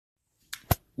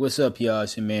What's up, y'all?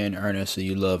 It's your man Ernest, so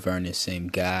you love Ernest, same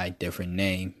guy, different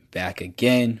name. Back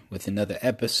again with another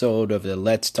episode of the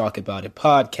Let's Talk About It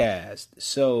podcast.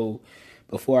 So,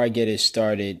 before I get it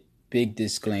started, big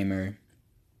disclaimer,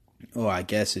 or I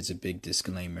guess it's a big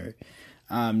disclaimer.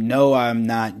 No, I'm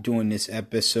not doing this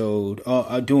episode,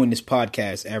 doing this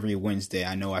podcast every Wednesday.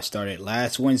 I know I started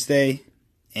last Wednesday,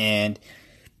 and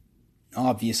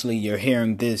obviously you're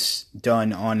hearing this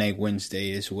done on a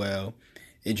Wednesday as well.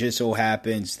 It just so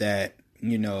happens that,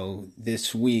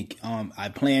 this week,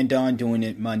 I planned on doing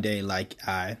it Monday like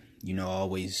I,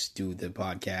 always do the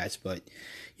podcast. But,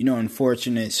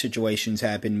 unfortunate situations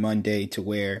happened Monday to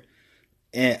where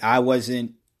I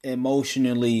wasn't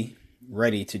emotionally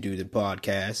ready to do the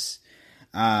podcast.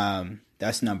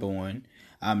 That's number one.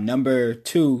 Number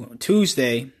two,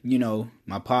 Tuesday,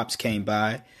 my pops came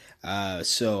by.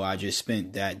 So I just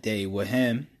spent that day with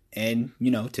him. And,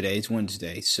 today's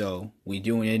Wednesday, so we're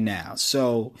doing it now.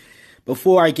 So,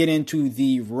 before I get into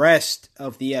the rest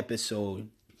of the episode,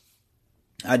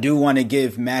 I do want to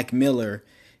give Mac Miller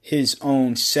his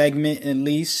own segment at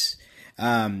least.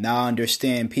 Now I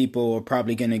understand people are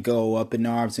probably going to go up in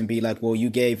arms and be like, well, you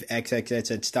gave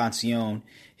XXXTentacion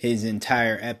his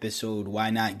entire episode. Why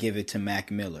not give it to Mac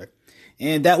Miller?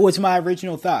 And that was my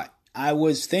original thought. I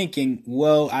was thinking,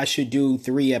 well, I should do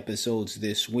 3 episodes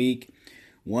this week.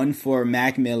 One for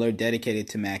Mac Miller, dedicated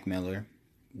to Mac Miller.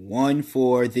 One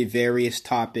for the various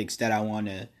topics that I want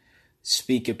to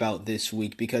speak about this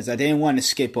week, because I didn't want to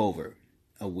skip over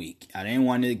a week. I didn't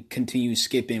want to continue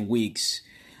skipping weeks,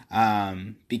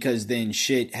 because then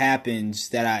shit happens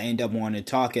that I end up wanting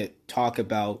to talk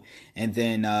about, and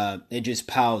then it just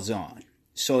piles on.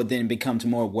 So it then becomes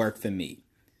more work for me.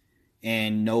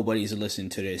 And nobody's listening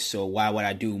to this, so why would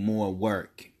I do more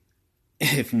work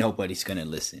if nobody's gonna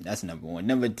listen? That's number one.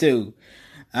 Number two,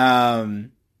 that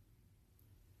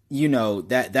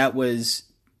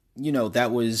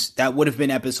would have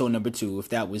been episode number 2 if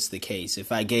that was the case.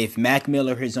 If I gave Mac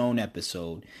Miller his own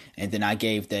episode, and then I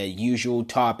gave the usual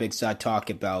topics I talk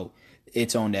about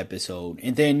its own episode.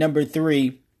 And then number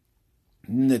 3,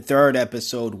 the third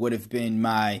episode would have been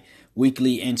my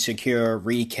weekly Insecure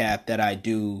recap that I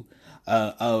do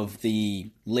of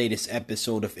the latest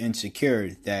episode of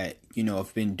Insecure that,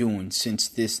 I've been doing since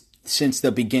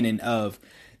the beginning of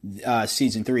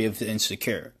season 3 of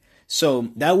Insecure. So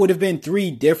that would have been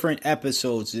 3 different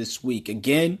episodes this week.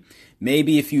 Again,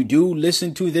 maybe if you do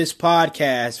listen to this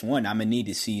podcast, one, I'm going to need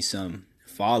to see some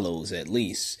follows at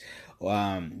least.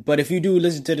 But if you do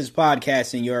listen to this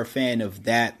podcast and you're a fan of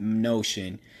that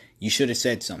notion, you should have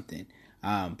said something.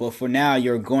 But for now,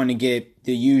 you're going to get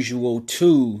the usual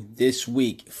 2 this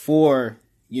week for,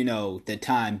 the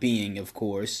time being, of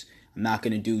course. I'm not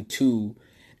going to do 2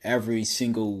 every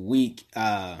single week.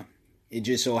 It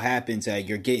just so happens that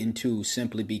you're getting 2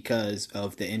 simply because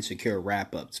of the Insecure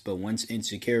wrap-ups. But once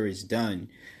Insecure is done,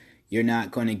 you're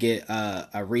not going to get a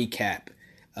recap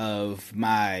of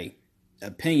my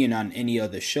opinion on any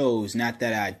other shows. Not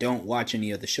that I don't watch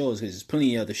any other shows, because there's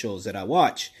plenty of other shows that I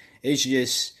watch. It's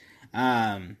just,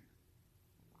 I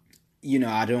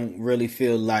don't really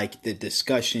feel like the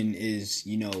discussion is,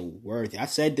 worthy. I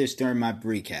said this during my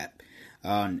recap,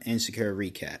 Insecure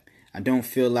recap. I don't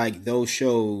feel like those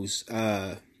shows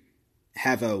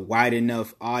have a wide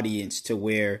enough audience to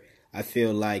where I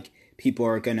feel like people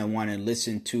are going to want to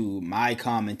listen to my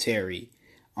commentary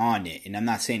on it. And I'm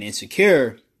not saying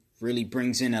Insecure really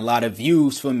brings in a lot of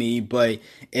views for me, but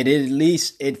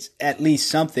it's at least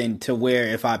something to where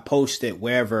if I post it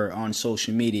wherever on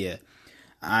social media,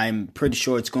 I'm pretty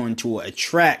sure it's going to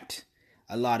attract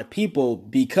a lot of people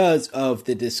because of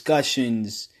the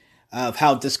discussions of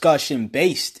how discussion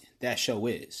based that show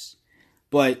is.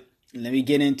 But let me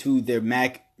get into the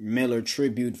Mac Miller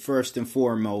tribute first and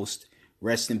foremost.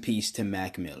 Rest in peace to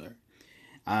Mac Miller.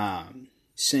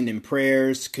 Sending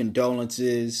prayers,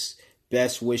 condolences,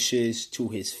 best wishes to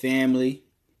his family,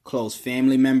 close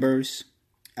family members,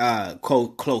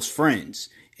 close friends,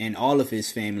 and all of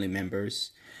his family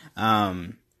members.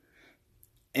 And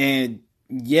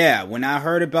yeah, when I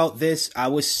heard about this, I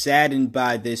was saddened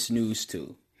by this news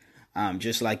too.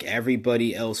 Just like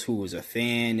everybody else who was a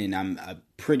fan, and I'm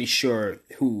pretty sure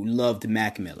who loved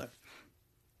Mac Miller.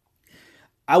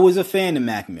 I was a fan of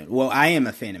Mac Miller. Well, I am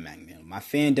a fan of Mac Miller. My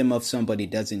fandom of somebody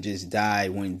doesn't just die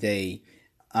when they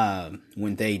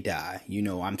die.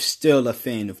 I'm still a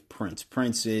fan of Prince.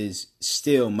 Prince is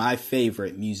still my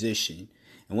favorite musician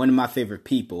and one of my favorite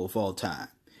people of all time.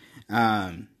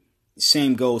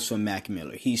 Same goes for Mac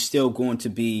Miller. He's still going to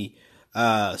be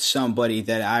somebody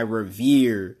that I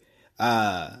revere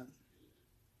and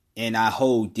I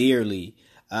hold dearly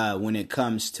when it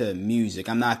comes to music.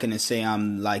 I'm not gonna say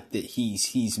I'm like that.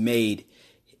 He's made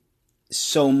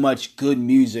so much good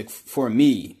music for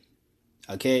me.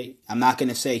 Okay, I'm not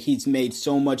gonna say he's made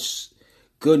so much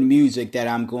good music that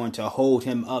I'm going to hold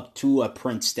him up to a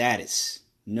Prince status.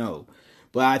 No,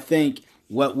 but I think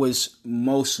what was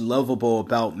most lovable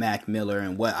about Mac Miller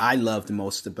and what I loved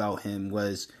most about him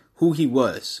was who he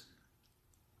was.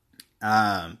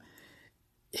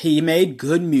 He made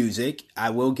good music, I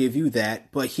will give you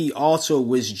that, but he also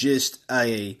was just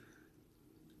a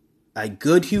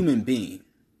good human being.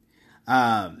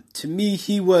 To me,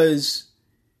 he was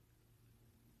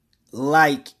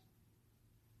like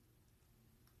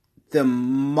the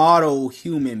model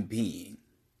human being.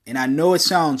 And I know it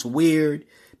sounds weird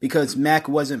because Mac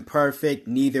wasn't perfect,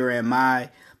 neither am I,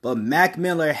 but Mac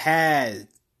Miller has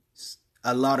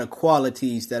a lot of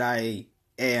qualities that I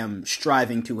am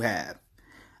striving to have,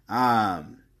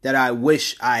 that I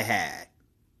wish I had.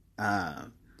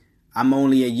 I'm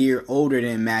only a year older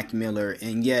than Mac Miller,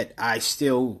 and yet I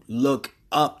still look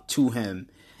up to him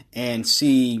and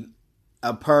see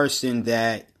a person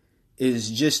that is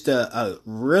just a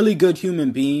really good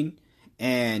human being.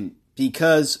 And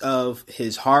because of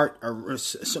his heart,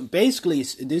 so basically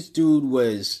this dude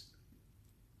was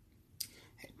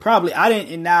probably,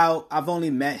 and now I've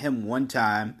only met him one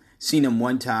time, seen him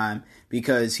one time,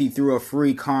 because he threw a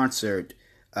free concert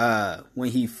when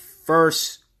he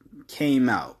first came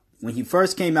out. When he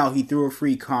first came out, he threw a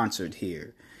free concert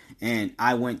here. And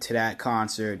I went to that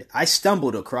concert. I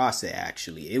stumbled across it,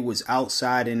 actually. It was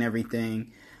outside and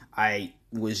everything. I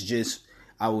was,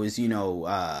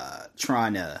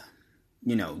 trying to,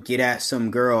 get at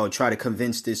some girl, try to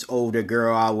convince this older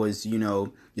girl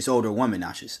this older woman,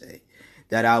 I should say,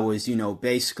 that I was,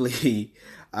 basically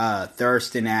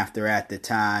thirsting after at the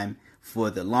time for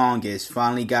the longest.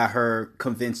 Finally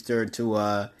convinced her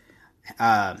to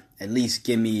at least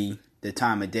give me the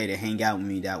time of day to hang out with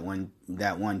me that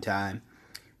one time.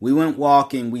 We went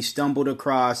walking. We stumbled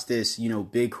across this,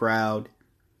 big crowd.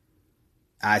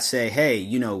 I say, hey,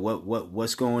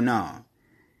 what's going on?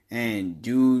 And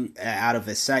dude, out of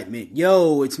excitement,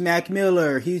 yo, it's Mac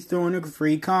Miller. He's throwing a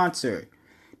free concert.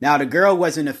 Now, the girl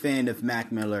wasn't a fan of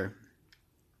Mac Miller.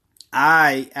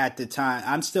 At the time,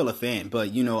 I'm still a fan, but,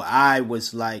 I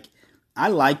was like, I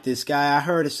like this guy. I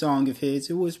heard a song of his.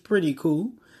 It was pretty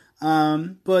cool.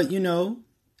 But,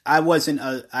 I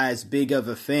wasn't as big of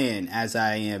a fan as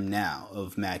I am now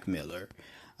of Mac Miller.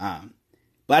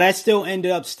 But I still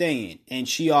ended up staying, and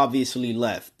she obviously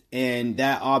left. And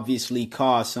that obviously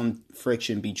caused some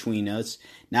friction between us.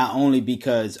 Not only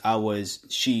because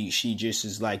she just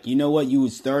is like, you know what, you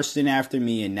was thirsting after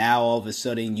me, and now all of a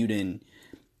sudden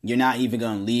you're not even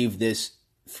going to leave this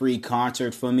free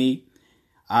concert for me.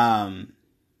 At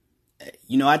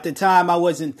the time I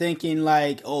wasn't thinking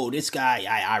like, oh, this guy,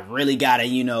 I really got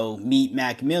to, meet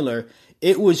Mac Miller.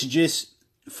 It was just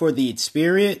for the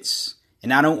experience.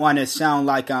 And I don't want to sound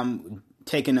like I'm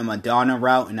taking a Madonna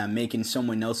route and I'm making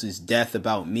someone else's death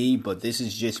about me, but this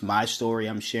is just my story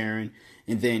I'm sharing.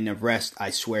 And then the rest,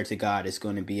 I swear to God, is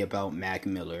going to be about Mac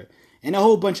Miller and a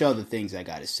whole bunch of other things I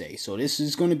got to say. So this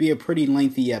is going to be a pretty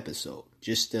lengthy episode,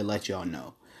 just to let y'all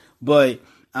know. But,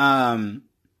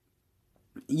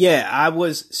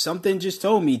 something just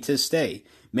told me to stay.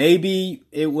 Maybe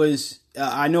it was,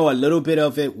 I know a little bit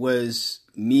of it was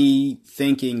me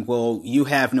thinking, well, you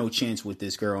have no chance with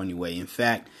this girl anyway. In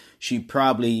fact, she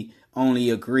probably only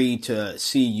agreed to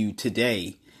see you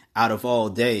today out of all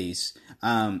days,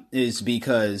 is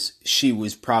because she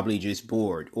was probably just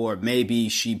bored. Or maybe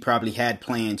she probably had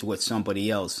plans with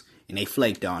somebody else and they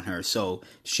flaked on her. So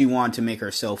she wanted to make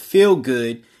herself feel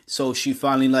good. So she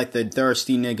finally let the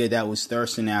thirsty nigga that was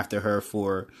thirsting after her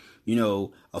for,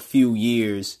 a few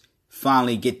years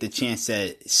finally get the chance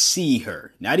to see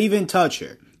her, not even touch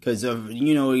her. Because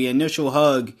the initial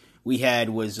hug we had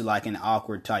was like an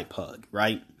awkward type hug,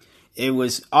 right? It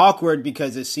was awkward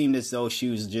because it seemed as though she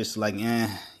was just like,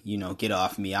 get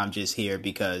off me. I'm just here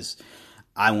because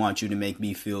I want you to make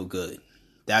me feel good.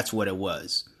 That's what it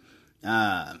was.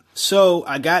 So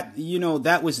I got,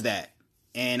 that was that.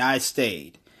 And I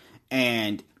stayed.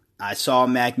 And I saw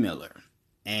Mac Miller.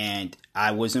 And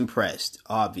I was impressed,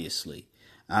 obviously.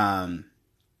 And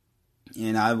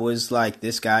I was like,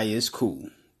 this guy is cool.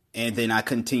 And then I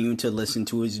continued to listen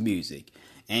to his music.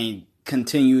 And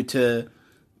continued to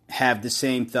have the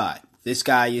same thought. This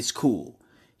guy is cool.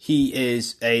 He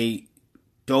is a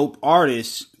dope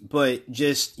artist. But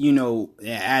just,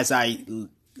 as I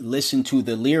listened to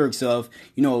the lyrics of,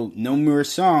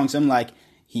 numerous songs, I'm like,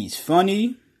 he's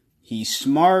funny. He's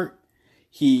smart.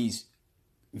 He's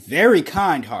very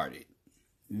kind-hearted.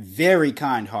 very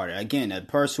kind-hearted. Again, a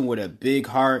person with a big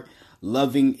heart,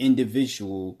 loving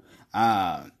individual.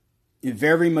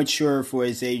 Very mature for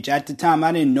his age. At the time,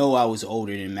 I didn't know I was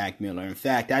older than Mac Miller. In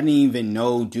fact, I didn't even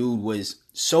know dude was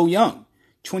so young,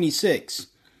 26.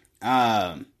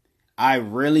 I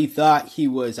really thought he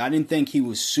was, I didn't think he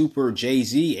was super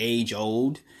Jay-Z age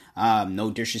old. No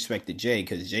disrespect to Jay,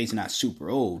 because Jay's not super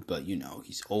old, but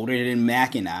he's older than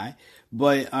Mac and I.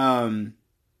 But I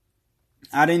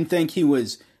didn't think he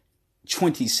was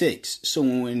 26. So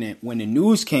when the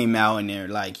news came out and they're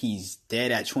like, he's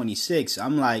dead at 26,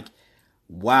 I'm like,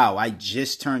 wow, I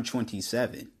just turned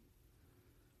 27.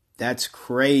 That's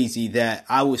crazy that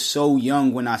I was so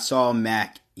young when I saw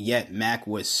Mac, yet Mac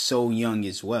was so young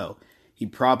as well. We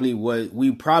probably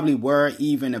were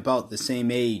even about the same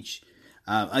age.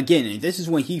 Again, this is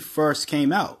when he first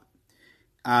came out.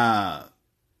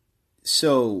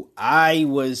 So I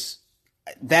was,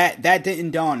 that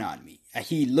didn't dawn on me.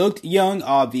 He looked young,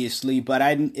 obviously, but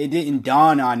it didn't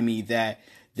dawn on me that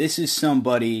this is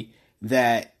somebody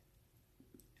that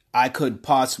I could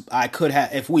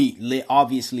have, if we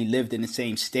obviously lived in the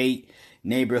same state,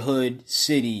 neighborhood,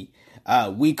 city,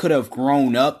 we could have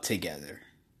grown up together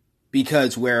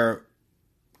because we're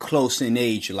close in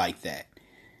age like that.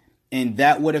 And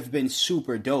that would have been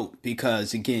super dope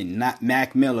because, again, not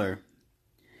Mac Miller,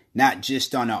 not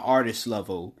just on an artist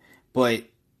level, but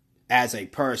as a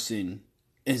person,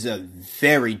 is a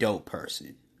very dope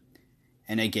person.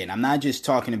 And again, I'm not just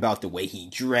talking about the way he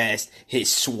dressed, his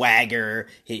swagger.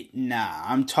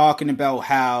 I'm talking about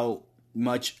how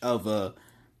much of a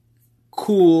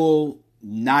cool,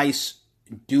 nice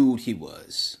dude he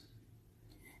was.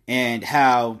 And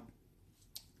how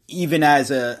even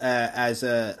as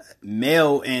a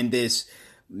male in this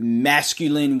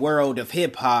masculine world of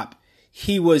hip hop,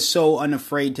 he was so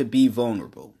unafraid to be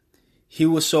vulnerable. He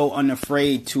was so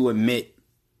unafraid to admit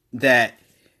that,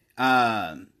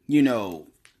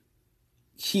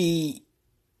 he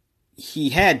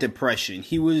had depression.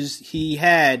 He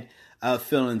had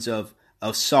feelings of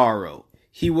sorrow.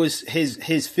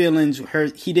 His feelings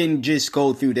hurt. He didn't just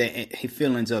go through the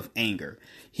feelings of anger.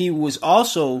 He was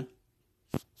also,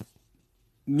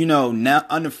 not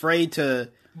unafraid to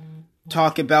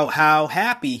talk about how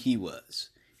happy he was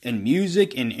in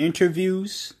music, in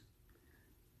interviews,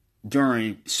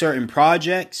 during certain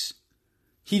projects.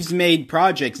 He's made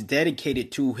projects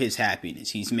dedicated to his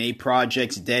happiness. He's made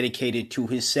projects dedicated to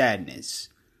his sadness.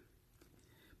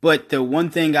 But the one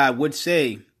thing I would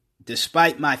say,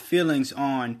 despite my feelings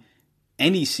on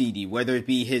any CD, whether it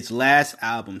be his last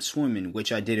album, Swimming,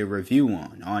 which I did a review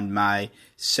on my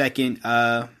second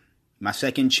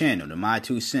channel, the My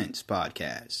Two Cents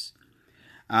podcast.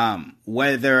 No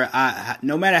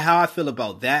matter how I feel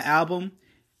about that album,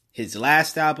 his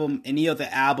last album, any other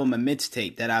album or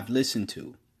mixtape that I've listened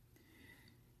to,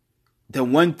 the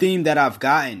one theme that I've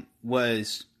gotten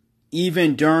was,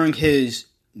 even during his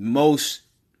most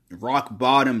rock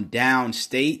bottom down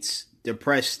states,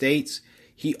 depressed states,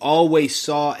 he always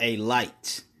saw a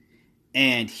light.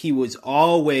 And he was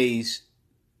always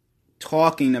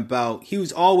he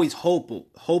was always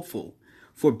hopeful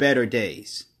for better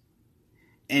days.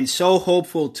 And so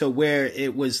hopeful to where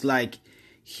it was like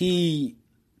he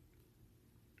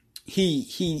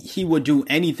would do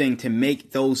anything to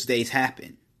make those days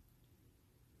happen.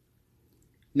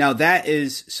 Now that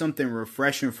is something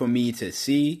refreshing for me to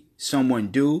see someone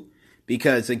do,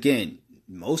 because again,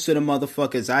 most of the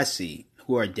motherfuckers I see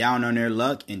who are down on their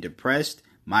luck and depressed,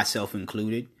 myself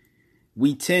included,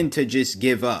 we tend to just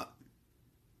give up.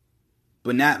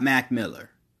 But not Mac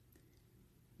Miller.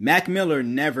 Mac Miller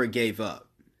never gave up.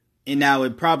 And now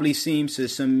it probably seems to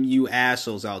some of you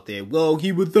assholes out there, well,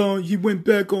 he went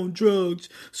back on drugs,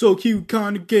 so he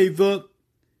kind of gave up.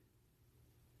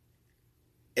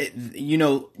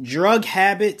 Drug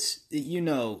habits,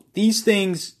 these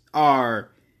things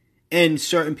are in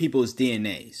certain people's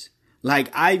DNAs. Like,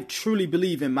 I truly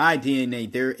believe in my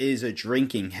DNA there is a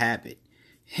drinking habit.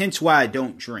 Hence why I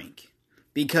don't drink.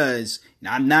 Because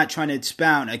I'm not trying to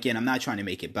expound, again, I'm not trying to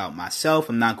make it about myself.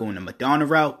 I'm not going the Madonna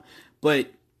route.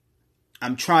 But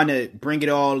I'm trying to bring it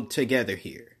all together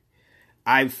here.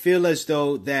 I feel as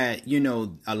though that,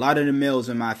 a lot of the males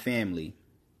in my family,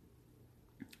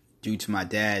 due to my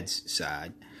dad's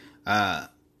side,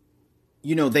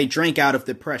 they drank out of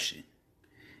depression.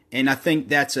 And I think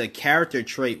that's a character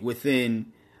trait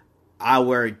within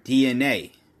our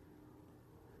DNA.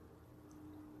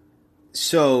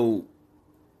 So,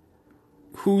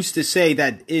 who's to say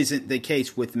that isn't the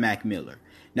case with Mac Miller?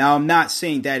 Now, I'm not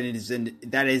saying that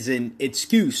that is an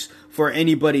excuse for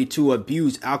anybody to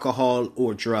abuse alcohol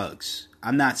or drugs.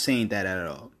 I'm not saying that at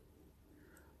all.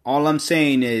 All I'm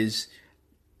saying is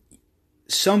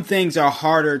some things are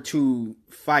harder to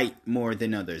fight more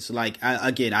than others. Like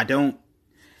I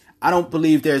don't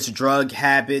believe there's drug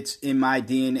habits in my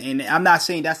DNA, and I'm not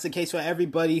saying that's the case for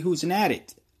everybody who's an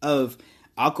addict of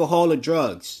alcohol or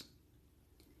drugs.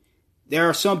 There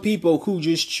are some people who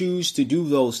just choose to do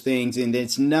those things, and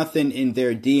there's nothing in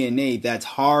their DNA that's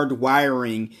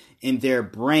hardwiring in their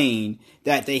brain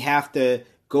that they have to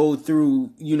go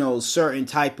through, certain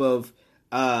type of,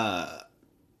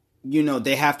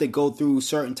 they have to go through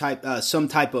some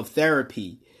type of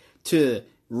therapy to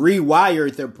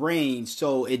rewire their brain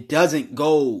so it doesn't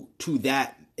go to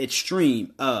that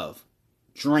extreme of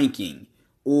drinking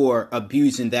or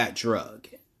abusing that drug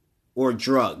or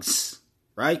drugs,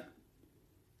 right?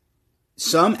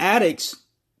 Some addicts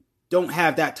don't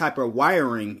have that type of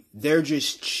wiring. They're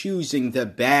just choosing the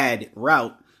bad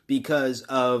route because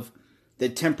of the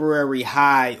temporary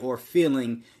high or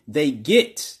feeling they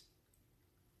get,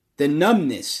 the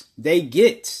numbness they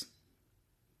get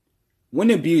when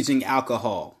abusing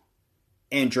alcohol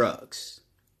and drugs,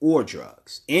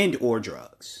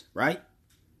 right?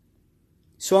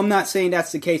 So I'm not saying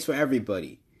that's the case for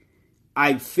everybody.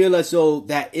 I feel as though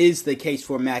that is the case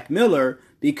for Mac Miller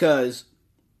because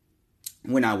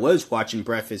when I was watching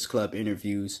Breakfast Club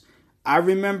interviews, I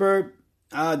remember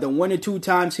the 1 or 2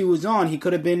 times he was on. He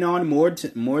could have been on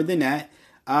more than that.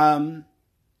 I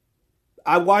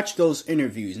watched those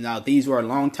interviews. Now, these were a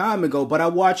long time ago, but I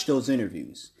watched those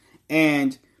interviews.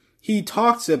 And he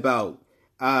talks about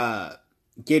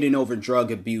getting over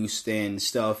drug abuse and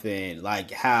stuff, and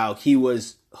like how he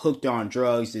was hooked on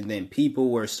drugs, and then people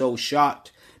were so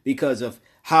shocked because of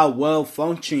how well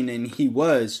functioning he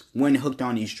was when hooked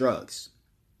on these drugs.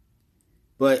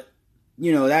 But,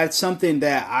 that's something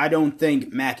that I don't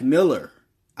think Mac Miller,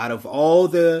 out of all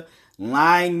the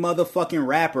lying motherfucking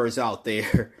rappers out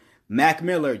there, Mac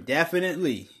Miller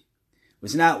definitely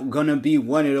was not gonna be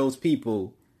one of those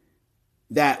people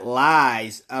that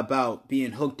lies about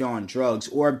being hooked on drugs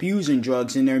or abusing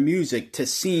drugs in their music to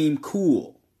seem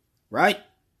cool, right?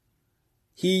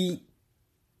 He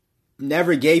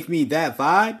never gave me that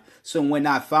vibe. So when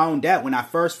I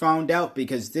first found out,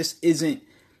 because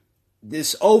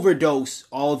this overdose,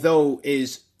 although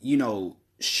is,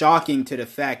 shocking to the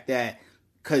fact that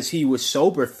because he was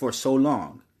sober for so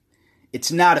long,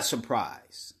 it's not a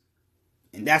surprise.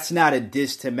 And that's not a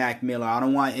diss to Mac Miller. I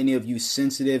don't want any of you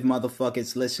sensitive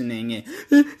motherfuckers listening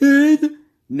and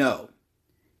no.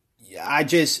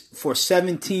 For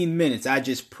 17 minutes, I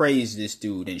just praised this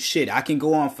dude. And shit, I can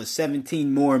go on for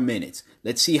 17 more minutes.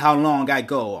 Let's see how long I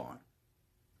go on.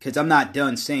 Because I'm not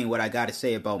done saying what I got to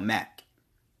say about Mac.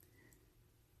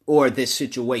 Or this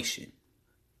situation.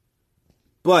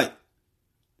 But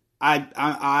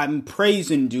I'm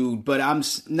praising dude, but I'm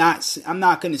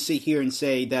not going to sit here and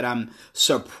say that I'm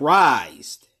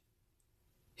surprised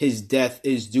his death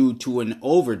is due to an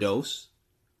overdose.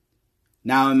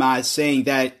 Now, am I saying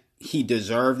that he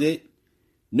deserved it?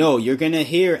 No, you're going to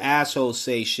hear assholes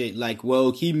say shit like,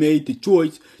 well, he made the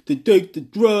choice to take the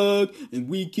drug, and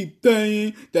we keep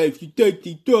saying that if you take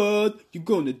the drug, you're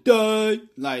going to die.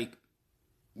 Like,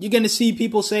 you're going to see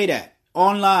people say that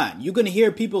online. You're going to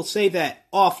hear people say that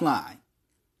offline.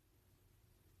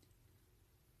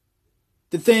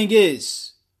 The thing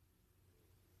is,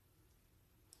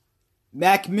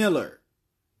 Mac Miller,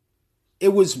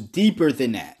 it was deeper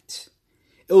than that.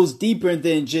 It was deeper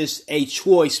than just a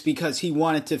choice because he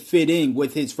wanted to fit in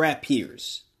with his rap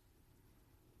peers.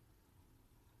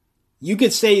 You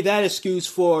could say that excuse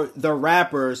for the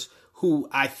rappers who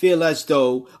I feel as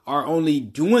though are only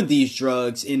doing these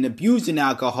drugs and abusing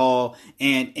alcohol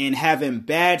and having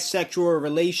bad sexual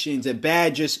relations and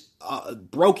bad just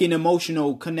broken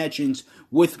emotional connections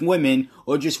with women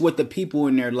or just with the people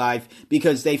in their life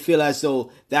because they feel as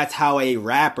though that's how a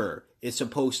rapper is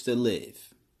supposed to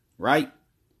live, right?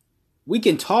 We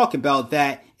can talk about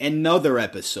that in another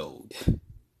episode.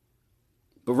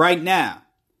 But right now,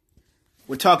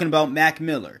 we're talking about Mac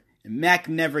Miller. And Mac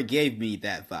never gave me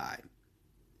that vibe.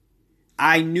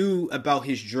 I knew about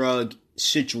his drug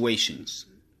situations.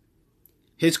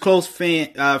 His close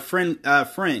friends,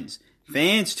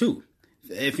 fans too.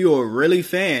 If you're a really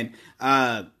fan,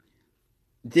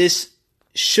 this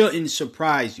shouldn't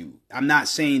surprise you. I'm not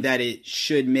saying that it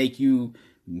should make you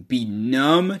be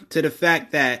numb to the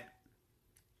fact that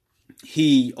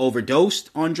he overdosed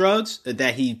on drugs,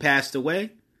 that he passed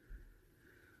away.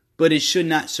 But it should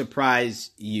not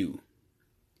surprise you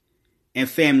and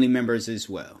family members as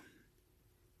well.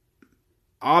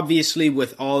 Obviously,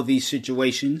 with all these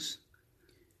situations,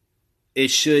 it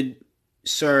should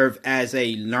serve as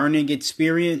a learning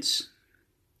experience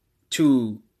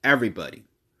to everybody.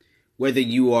 whether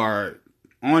you are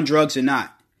on drugs or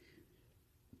not,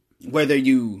 whether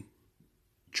you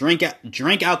drink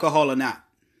alcohol or not.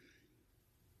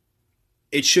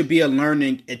 It should be a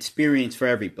learning experience for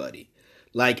everybody.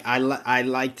 Like I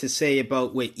like to say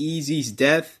about with Eazy's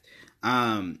death,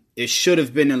 it should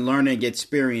have been a learning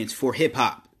experience for hip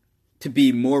hop to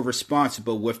be more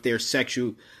responsible with their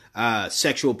sexual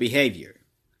behavior.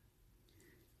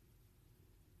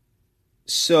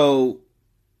 So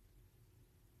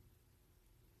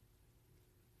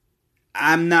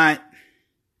I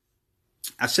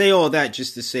say all that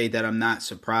just to say that I'm not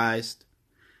surprised.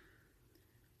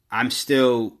 I'm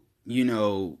still,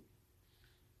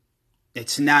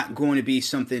 it's not going to be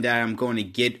something that I'm going to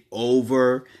get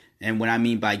over. And what I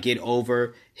mean by get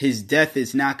over, his death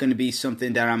is not going to be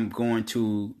something that I'm going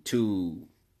to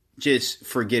just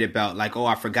forget about. Like, oh,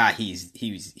 I forgot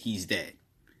he's dead.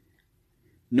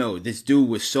 No, this dude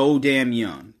was so damn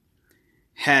young,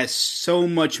 has so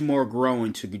much more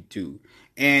growing to do.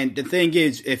 And the thing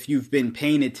is, if you've been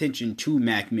paying attention to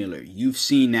Mac Miller, you've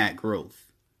seen that growth.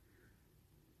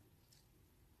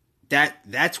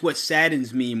 That's what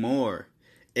saddens me more,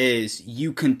 is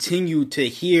you continue to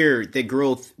hear the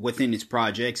growth within his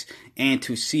projects and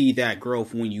to see that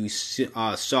growth when you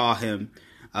saw him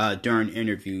during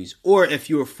interviews, or if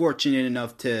you were fortunate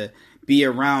enough to be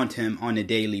around him on a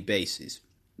daily basis,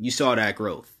 you saw that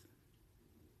growth.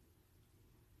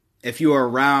 If you were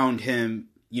around him,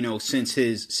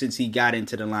 since he got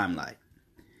into the limelight,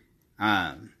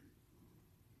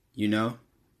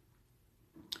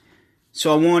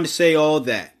 So I wanted to say all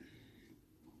that.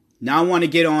 Now I want to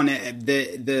get on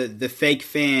the fake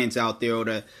fans out there,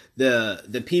 or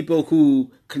the people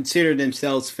who consider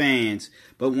themselves fans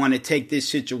but want to take this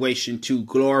situation to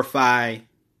glorify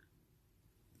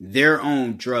their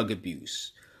own drug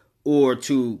abuse or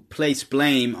to place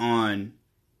blame on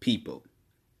people.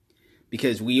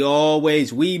 Because we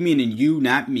meaning you,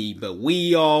 not me, but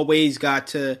we always got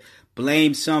to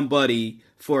blame somebody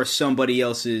for somebody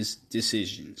else's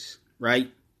decisions.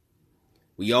 Right?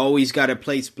 We always got to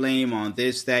place blame on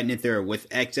this, that, and the third. With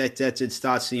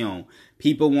XXXTentacion,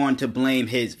 people want to blame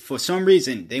for some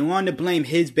reason, they want to blame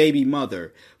his baby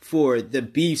mother for the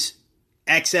beefs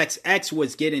XXX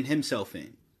was getting himself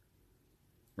in.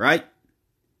 Right?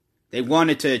 They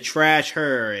wanted to trash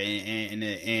her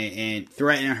and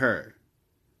threaten her.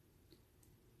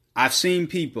 I've seen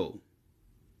people,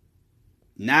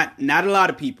 not a lot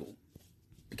of people,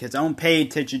 because I don't pay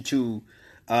attention to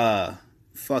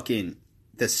fucking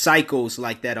the cycles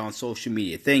like that on social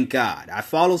media. Thank God. I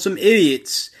follow some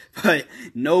idiots, but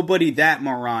nobody that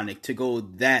moronic to go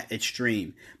that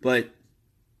extreme. But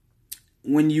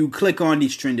when you click on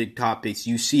these trending topics,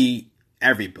 you see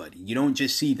everybody. You don't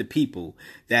just see the people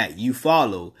that you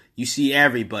follow. You see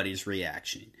everybody's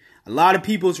reaction. A lot of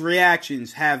people's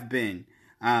reactions have been,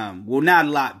 not a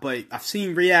lot, but I've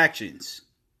seen reactions.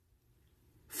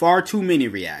 Far too many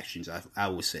reactions, I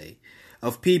would say,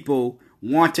 of people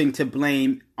wanting to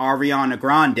blame Ariana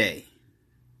Grande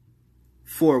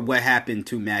for what happened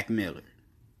to Mac Miller.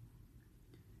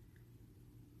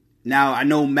 Now, I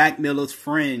know Mac Miller's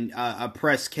friend, not a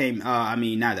press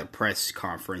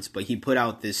conference, but he put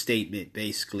out this statement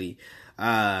basically.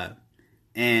 He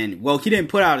didn't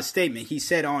put out a statement. He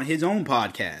said on his own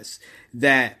podcast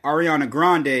that Ariana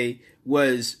Grande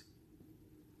was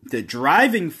the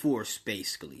driving force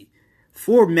basically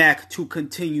for Mac to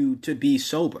continue to be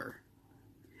sober.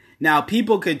 Now,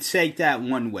 people could take that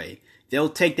one way. They'll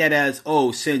take that as,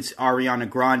 since Ariana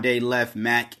Grande left,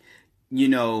 Mac, he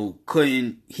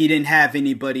didn't have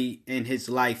anybody in his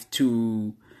life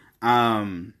to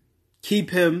keep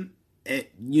him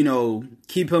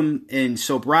in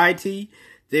sobriety.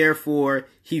 Therefore,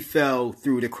 he fell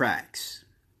through the cracks.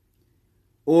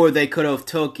 Or they could have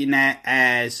taken that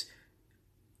as,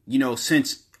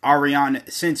 since Ariana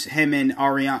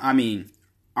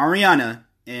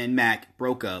and Mac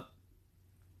broke up,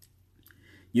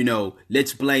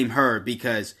 let's blame her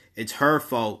because it's her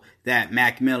fault that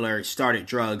Mac Miller started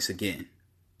drugs again.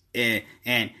 And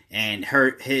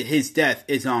his death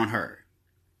is on her.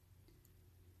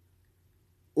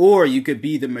 Or you could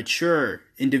be the mature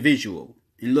individual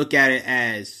and look at it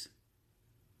as,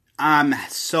 I'm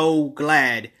so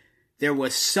glad there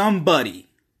was somebody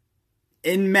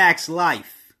in Mac's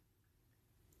life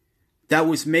that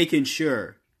was making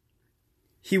sure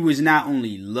he was not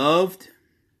only loved,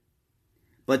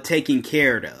 but taken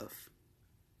care of.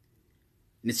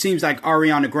 And it seems like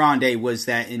Ariana Grande was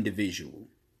that individual.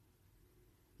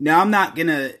 Now, I'm not going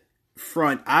to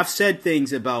front. I've said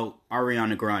things about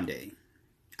Ariana Grande.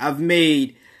 I've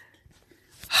made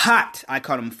I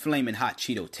call them flaming hot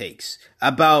Cheeto takes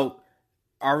about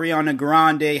Ariana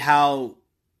Grande, how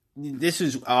this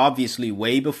is obviously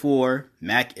way before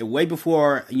Mac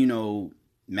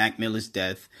Miller's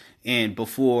death, and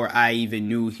before I even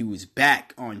knew he was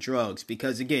back on drugs.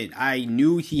 Because again, I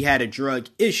knew he had a drug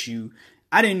issue.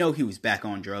 I didn't know he was back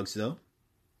on drugs though.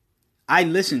 I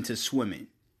listened to Swimming.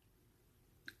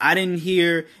 I didn't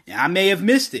hear. I may have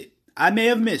missed it.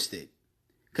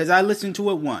 Because I listened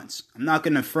to it once. I'm not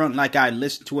going to front like I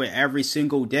listen to it every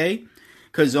single day.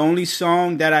 Because the only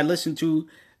song that I listened to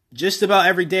just about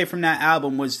every day from that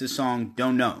album was the song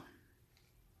Don't Know.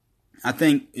 I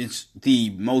think it's the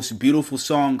most beautiful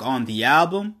song on the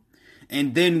album.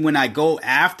 And then when I go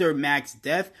after Mac's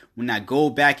death, when I go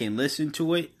back and listen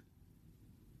to it,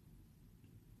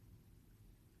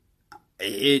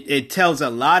 it tells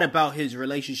a lot about his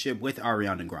relationship with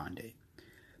Ariana Grande.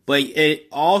 But it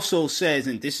also says,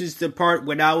 and this is the part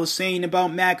what I was saying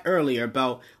about Mac earlier,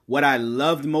 about what I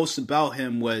loved most about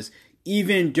him was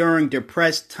even during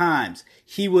depressed times,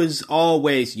 he was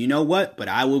always, you know what, but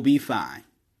I will be fine.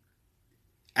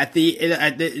 At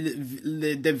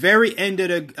the very end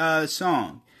of the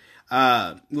song,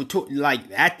 like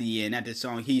at the end of the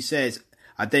song, he says,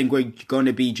 I think we're going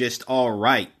to be just all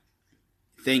right.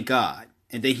 Thank God.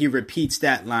 And then he repeats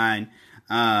that line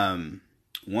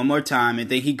one more time, and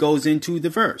then he goes into the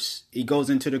verse. He goes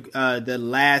into the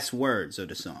last words of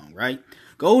the song, right?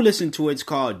 Go listen to it. It's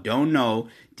called Don't Know,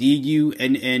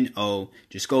 Dunno.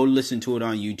 Just go listen to it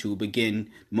on YouTube. Again,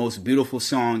 most beautiful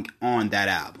song on that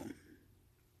album.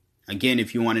 Again,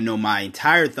 if you want to know my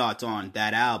entire thoughts on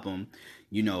that album,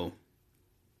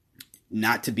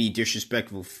 not to be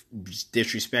disrespectful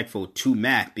to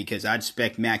Mac, because I'd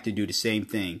expect Mac to do the same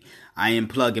thing. I am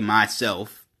plugging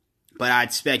myself, but I'd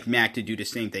expect Mac to do the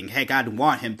same thing. Heck, I'd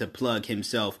want him to plug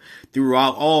himself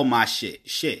throughout all my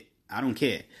shit. I don't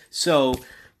care. So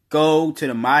go to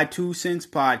the My Two Cents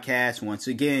podcast. Once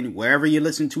again, wherever you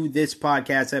listen to this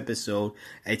podcast episode,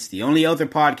 it's the only other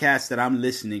podcast that I'm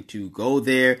listening to. Go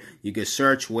there. You can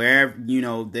search wherever,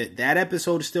 that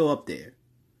episode is still up there.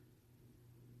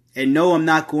 And no, I'm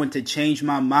not going to change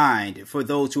my mind for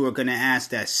those who are going to ask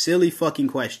that silly fucking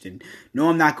question. No,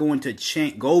 I'm not going to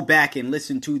go back and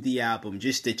listen to the album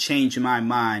just to change my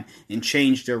mind and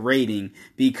change the rating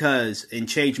and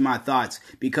change my thoughts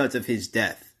because of his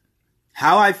death.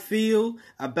 How I feel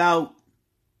about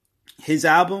his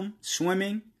album,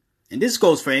 Swimming, and this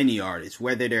goes for any artist,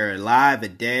 whether they're alive or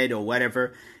dead or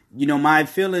whatever, my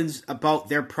feelings about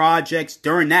their projects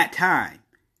during that time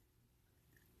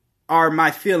are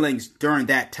my feelings during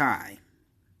that time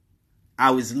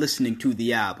I was listening to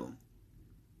the album.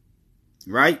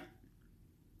 Right?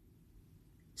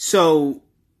 So,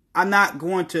 I'm not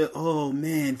going to, oh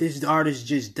man, this artist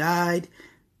just died.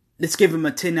 Let's give him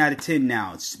a 10 out of 10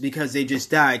 now. It's because they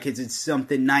just died, because it's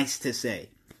something nice to say.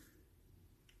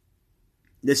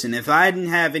 Listen, if I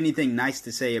didn't have anything nice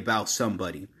to say about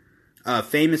somebody, a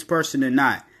famous person or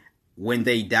not, when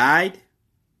they died,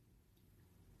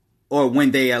 or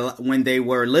when they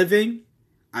were living,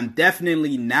 I'm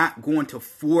definitely not going to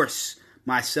force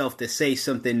myself to say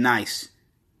something nice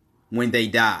when they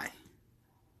die.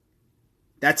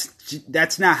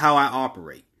 That's not how I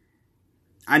operate.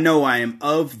 I know I am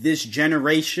of this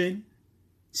generation,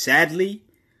 sadly,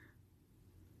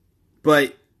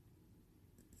 but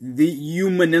you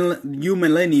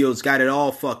millennials got it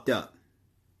all fucked up.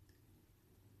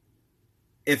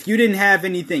 If you didn't have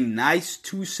anything nice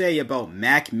to say about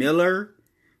Mac Miller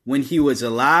when he was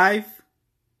alive,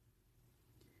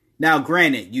 now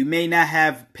granted, you may not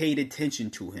have paid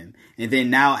attention to him. And then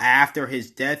now after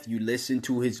his death, you listened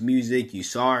to his music, you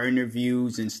saw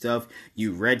interviews and stuff,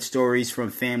 you read stories from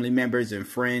family members and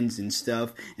friends and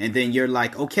stuff. And then you're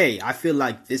like, okay, I feel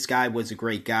like this guy was a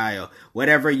great guy, or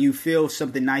whatever you feel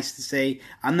something nice to say.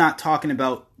 I'm not talking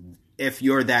about if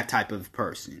you're that type of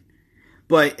person.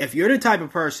 But if you're the type of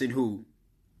person who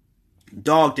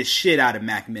dogged the shit out of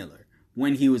Mac Miller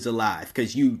when he was alive,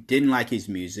 because you didn't like his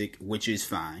music, which is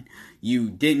fine. You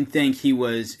didn't think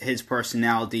his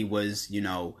personality was,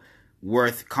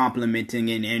 worth complimenting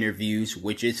in interviews,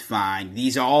 which is fine.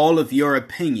 These are all of your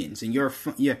opinions, and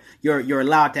you're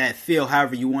allowed to feel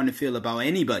however you want to feel about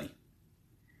anybody.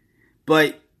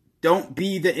 But don't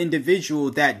be the individual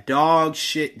that dog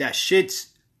shits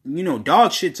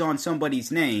on somebody's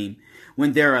name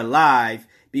when they're alive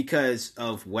because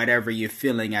of whatever you're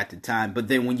feeling at the time. But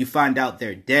then when you find out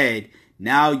they're dead,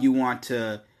 now you want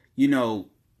to,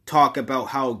 talk about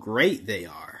how great they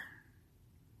are.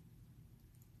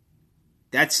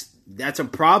 That's a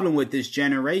problem with this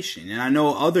generation. And I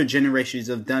know other generations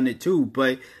have done it too,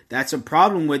 but that's a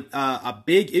problem with a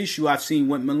big issue I've seen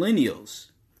with millennials.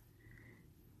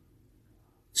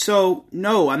 So,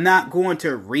 no, I'm not going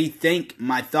to rethink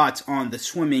my thoughts on the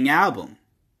Swimming album.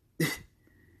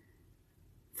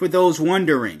 For those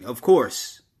wondering, of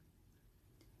course,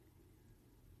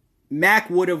 Mac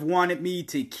would have wanted me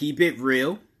to keep it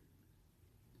real.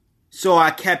 So I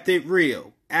kept it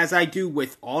real, as I do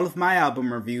with all of my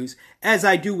album reviews, as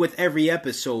I do with every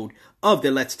episode of the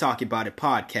Let's Talk About It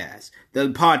podcast, the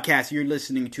podcast you're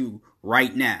listening to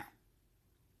right now.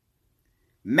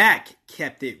 Mac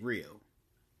kept it real.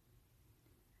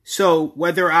 So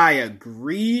whether I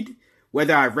agreed,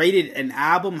 whether I rated an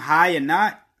album high or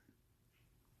not,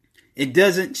 it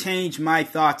doesn't change my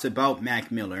thoughts about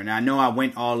Mac Miller. And I know I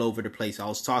went all over the place. I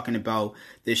was talking about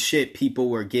the shit people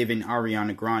were giving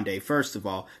Ariana Grande. First of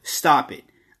all, stop it.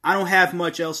 I don't have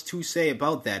much else to say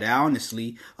about that,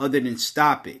 honestly, other than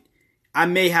stop it. I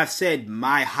may have said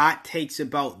my hot takes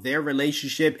about their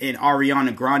relationship and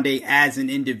Ariana Grande as an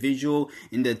individual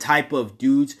and the type of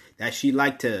dudes that she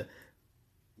liked to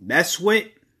mess with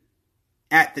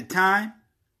at the time.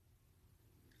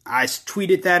 I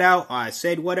tweeted that out. I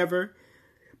said whatever.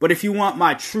 But if you want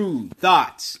my true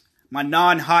thoughts, my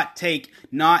non-hot take,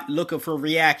 not looking for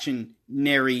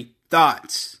reactionary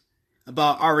thoughts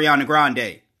about Ariana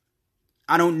Grande,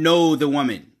 I don't know the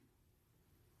woman.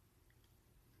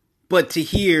 But to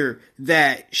hear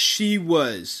that she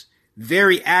was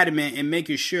very adamant in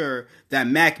making sure that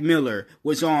Mac Miller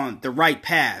was on the right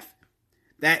path,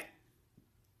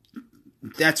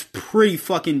 that's pretty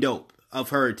fucking dope of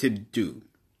her to do.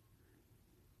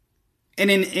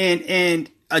 And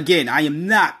again, I am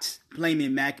not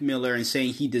blaming Mac Miller and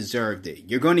saying he deserved it.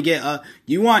 You're going to get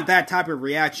you want that type of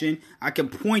reaction? I can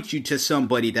point you to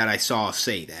somebody that I saw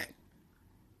say that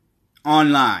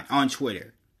online on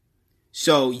Twitter.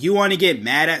 So you want to get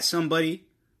mad at somebody?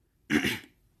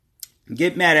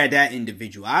 Get mad at that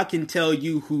individual. I can tell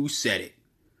you who said it.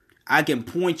 I can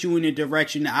point you in a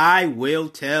direction. I will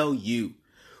tell you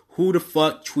who the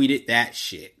fuck tweeted that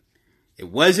shit. It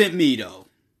wasn't me though.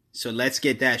 So let's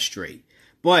get that straight.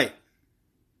 But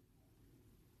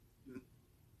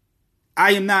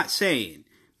I am not saying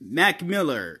Mac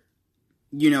Miller,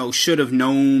 should have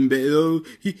known, but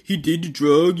he did the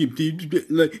drug. He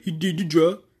did the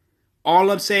drug. All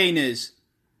I'm saying is,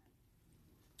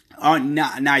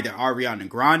 neither Ariana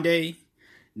Grande,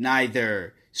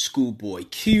 neither Schoolboy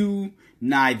Q,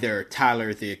 neither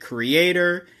Tyler the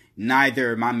Creator,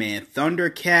 neither my man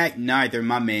Thundercat, neither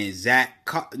my man Zach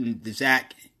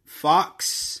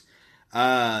Fox,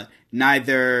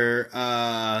 neither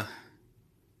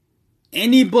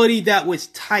anybody that was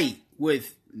tight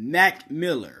with Mac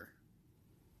Miller.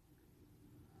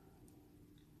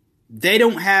 They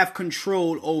don't have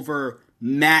control over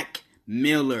Mac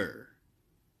Miller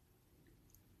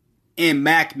and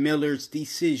Mac Miller's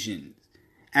decisions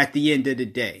at the end of the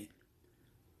day.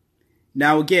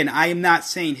 Now, again, I am not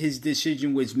saying his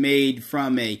decision was made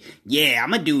from I'm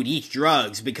going to do these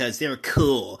drugs because they're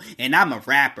cool, and I'm a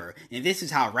rapper, and this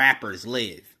is how rappers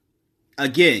live.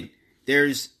 Again,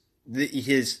 there's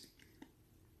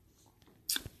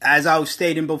as I was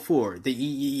stating before,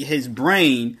 his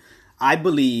brain, I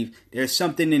believe, there's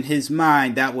something in his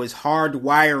mind that was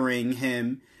hardwiring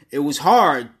him. It was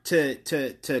hard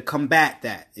to combat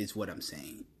that, is what I'm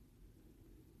saying.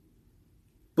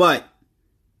 But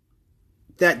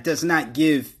that does not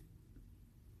give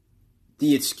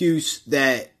the excuse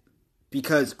that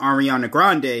because Ariana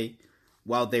Grande,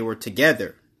 while they were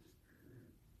together,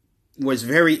 was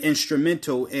very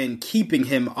instrumental in keeping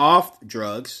him off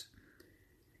drugs.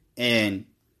 And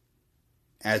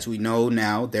as we know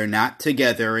now, they're not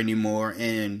together anymore.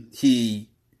 And he,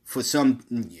 for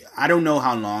I don't know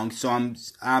how long, so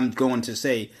I'm going to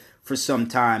say for some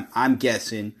time, I'm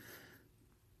guessing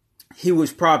he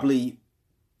was probably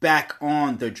back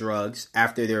on the drugs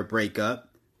after their breakup.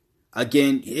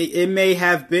 Again, it may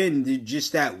have been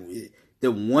just that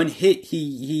the one hit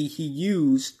he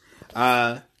used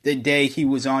the day he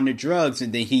was on the drugs,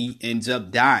 and then he ends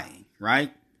up dying,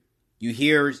 right? You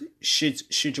hear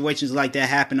situations like that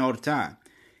happen all the time.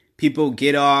 People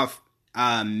get off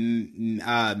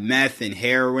meth and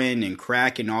heroin and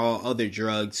crack and all other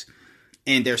drugs,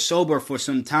 and they're sober for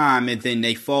some time, and then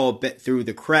they fall through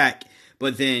the crack,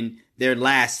 but then their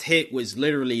last hit was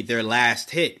literally their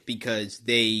last hit because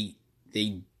they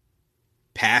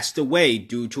passed away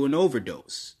due to an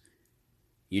overdose.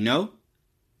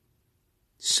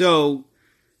 So,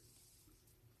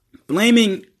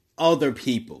 blaming other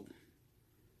people,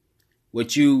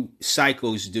 what you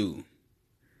psychos do,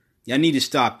 y'all need to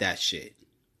stop that shit.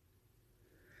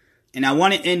 And I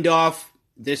want to end off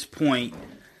this point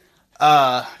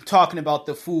talking about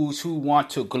the fools who want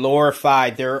to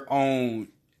glorify their own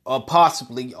or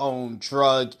possibly own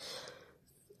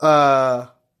uh,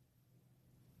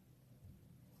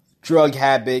 drug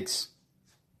habits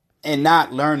and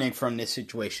not learning from this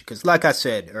situation. Because like I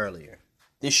said earlier,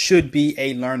 this should be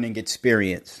a learning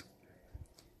experience.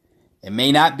 It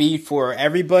may not be for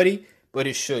everybody, but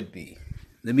it should be.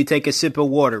 Let me take a sip of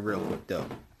water real quick, though.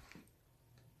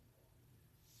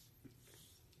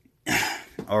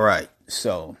 All right,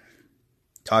 so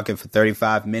talking for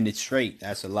 35 minutes straight,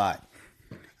 that's a lot.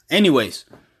 Anyways,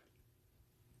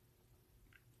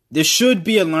 this should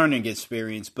be a learning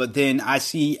experience, but then I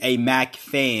see a Mac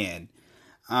fan,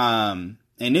 and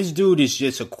this dude is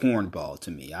just a cornball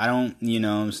to me. I don't, you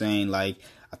know what I'm saying? Like,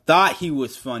 I thought he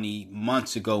was funny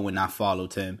months ago when I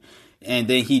followed him, and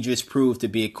then he just proved to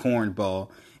be a cornball.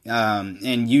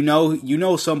 And you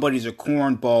know somebody's a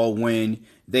cornball when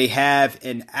they have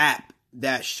an app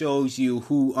that shows you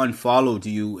who unfollowed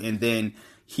you, and then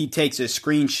he takes a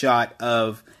screenshot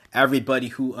of everybody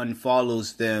who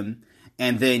unfollows them,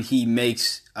 and then he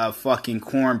makes a fucking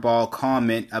cornball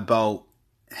comment about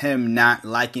him not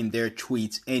liking their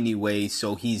tweets anyway,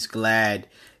 so he's glad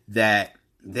that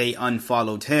they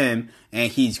unfollowed him,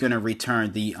 and he's gonna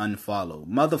return the unfollow.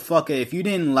 Motherfucker, if you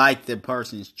didn't like the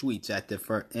person's tweets at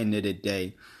the end of the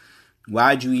day,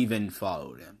 why'd you even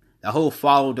follow them? That whole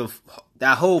follow to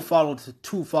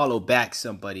follow back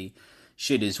somebody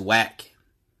shit is whack.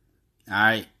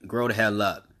 Alright, grow the hell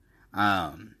up.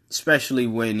 Especially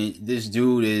when this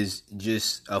dude is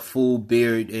just a full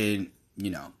beard, and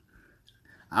you know,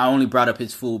 I only brought up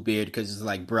his full beard because it's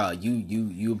like, bruh,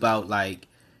 you about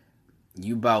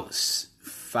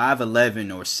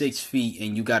 5'11" or 6 feet,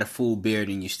 and you got a full beard,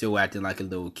 and you still acting like a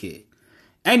little kid.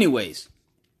 Anyways,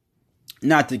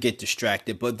 not to get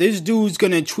distracted, but this dude's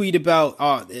gonna tweet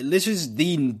about. This is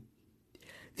the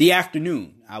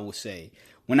afternoon, I will say,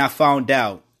 when I found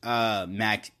out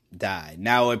Mac died.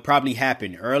 Now it probably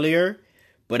happened earlier,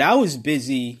 but I was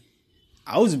busy.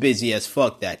 I was busy as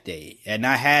fuck that day, and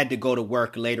I had to go to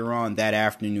work later on that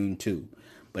afternoon too.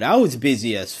 But I was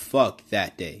busy as fuck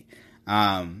that day.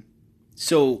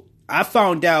 So I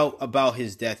found out about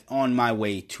his death on my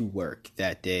way to work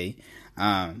that day.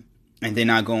 And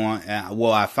then I go on,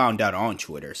 I found out on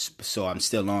Twitter, so I'm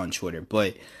still on Twitter.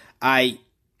 But I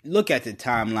look at the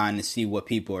timeline to see what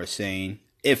people are saying,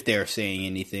 if they're saying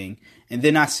anything. And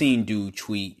then I seen dude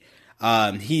tweet,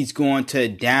 he's going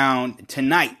to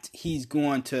tonight, he's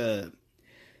going to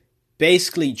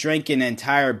basically drink an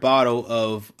entire bottle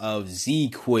of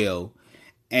ZzzQuil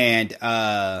and,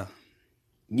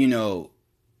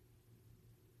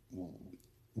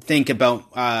 think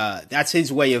about, that's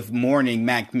his way of mourning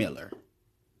Mac Miller,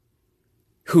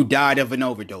 who died of an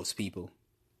overdose, people.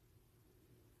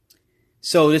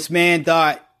 So this man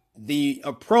thought the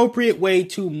appropriate way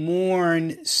to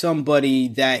mourn somebody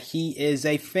that he is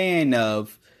a fan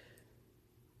of,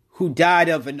 who died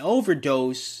of an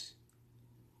overdose,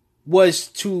 was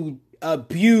to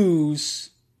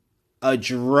abuse a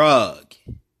drug.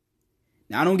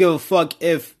 Now, I don't give a fuck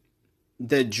if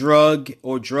the drug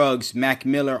or drugs Mac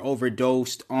Miller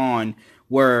overdosed on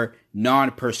were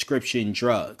non-prescription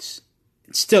drugs.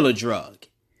 It's still a drug.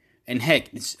 And heck,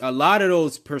 a lot of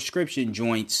those prescription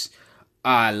joints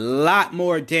are a lot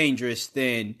more dangerous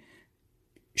than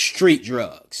street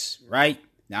drugs, right?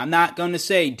 Now, I'm not going to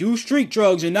say do street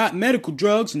drugs and not medical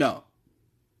drugs. No.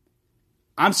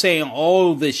 I'm saying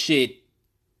all this shit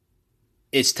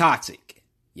is toxic.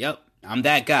 Yep, I'm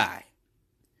that guy.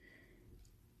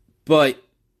 But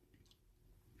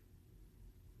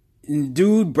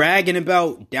dude bragging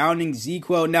about downing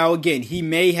ZzzQuil. Now again, he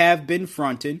may have been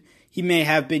fronting. He may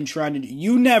have been trying to.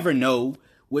 You never know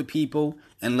with people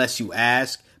unless you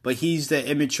ask. But he's the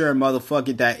immature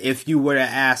motherfucker that if you were to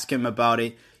ask him about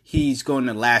it, he's going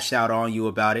to lash out on you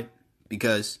about it.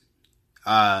 Because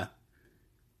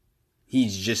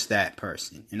he's just that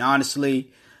person. And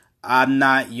honestly, I'm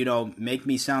not, make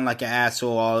me sound like an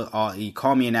asshole. Or you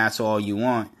call me an asshole all you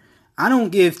want. I don't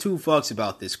give two fucks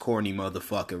about this corny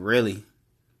motherfucker, really.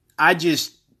 I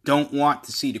just don't want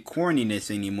to see the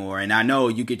corniness anymore. And I know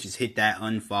you could just hit that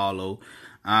unfollow.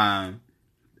 And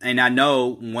I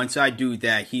know once I do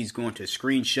that, he's going to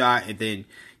screenshot and then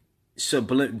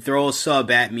throw a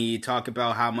sub at me, talk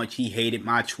about how much he hated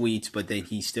my tweets, but then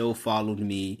he still followed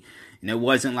me. And it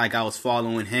wasn't like I was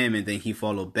following him and then he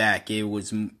followed back. It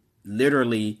was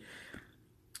literally...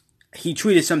 He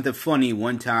tweeted something funny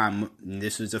one time.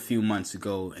 This was a few months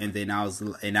ago, and then I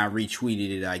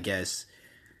retweeted it, I guess.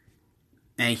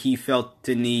 And he felt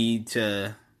the need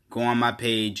to go on my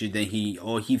page, and then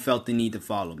he felt the need to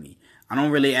follow me. I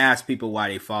don't really ask people why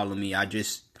they follow me. I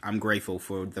just I'm grateful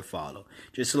for the follow.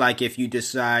 Just like if you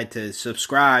decide to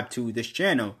subscribe to this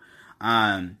channel,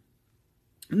 I'm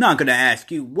not going to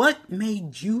ask you, what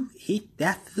made you hit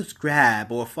that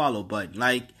subscribe or follow button?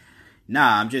 Like,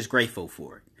 nah, I'm just grateful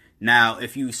for it. Now,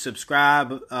 if you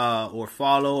subscribe or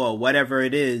follow or whatever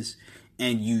it is,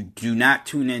 and you do not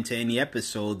tune into any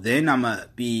episode, then I'm going to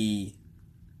be,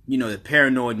 the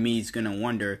paranoid me is going to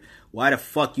wonder, why the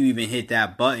fuck you even hit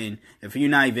that button if you're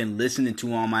not even listening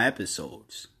to all my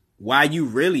episodes? Why you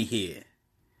really here?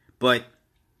 But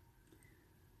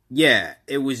yeah,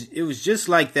 it was just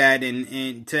like that.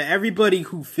 And to everybody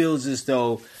who feels as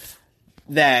though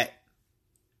that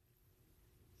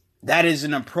is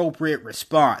an appropriate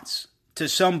response to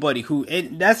somebody who,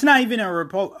 that's not even an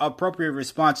appropriate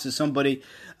response to somebody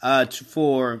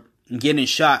for getting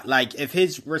shot. Like, if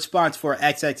his response for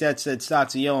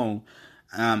XXXTentacion,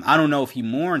 I don't know if he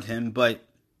mourned him, but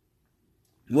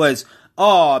was,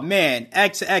 oh man,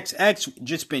 XXX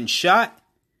just been shot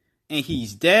and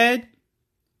he's dead.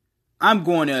 I'm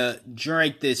going to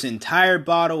drink this entire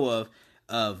bottle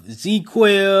of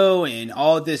ZzzQuil and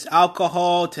all this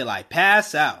alcohol till I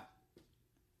pass out.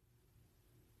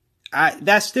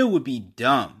 That still would be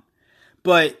dumb.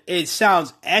 But it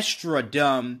sounds extra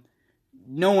dumb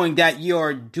knowing that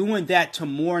you're doing that to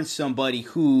mourn somebody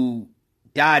who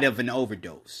died of an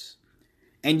overdose.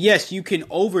 And yes, you can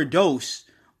overdose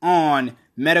on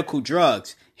medical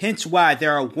drugs. Hence why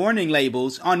there are warning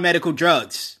labels on medical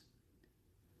drugs.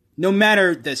 No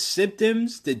matter the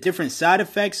symptoms, the different side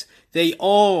effects, they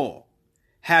all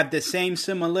have the same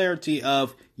similarity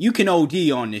of, you can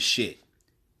OD on this shit.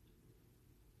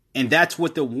 And that's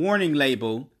what the warning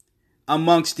label,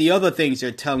 amongst the other things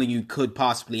they're telling you could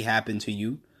possibly happen to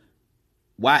you.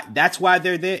 That's why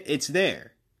they're there. It's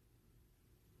there.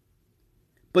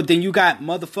 But then you got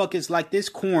motherfuckers like this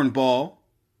cornball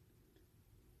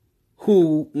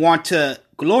who want to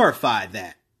glorify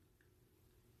that.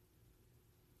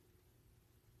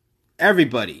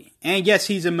 Everybody. And yes,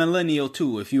 he's a millennial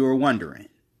too, if you were wondering.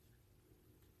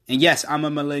 And yes, I'm a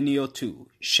millennial too.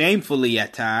 Shamefully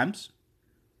at times.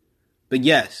 But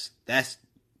yes,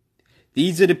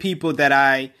 these are the people that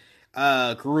I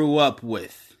grew up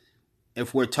with.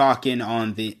 If we're talking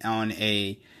not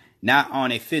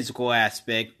on a physical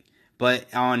aspect,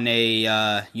 but on a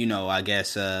a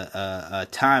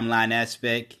timeline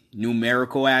aspect,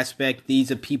 numerical aspect,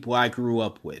 these are people I grew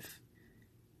up with,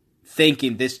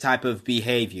 thinking this type of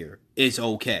behavior is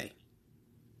okay.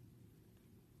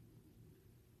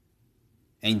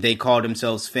 And they call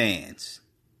themselves fans.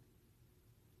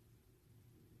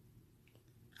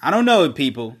 I don't know,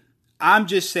 people. I'm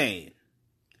just saying.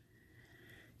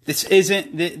 This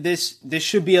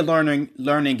should be a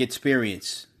learning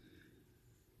experience.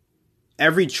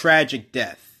 Every tragic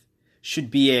death should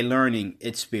be a learning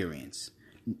experience.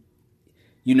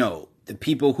 The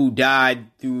people who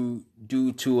died due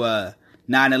to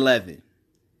 9/11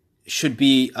 should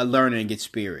be a learning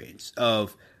experience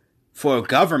for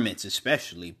governments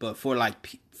especially, but for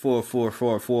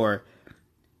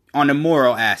on a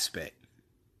moral aspect.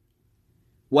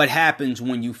 What happens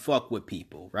when you fuck with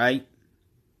people, right?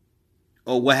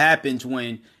 Or what happens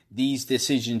when these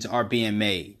decisions are being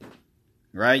made,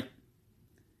 right?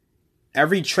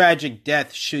 Every tragic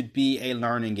death should be a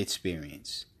learning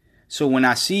experience. So when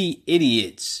I see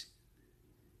idiots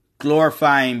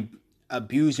glorifying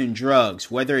abusing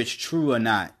drugs, whether it's true or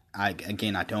not, I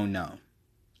don't know.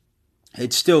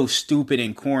 It's still stupid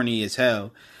and corny as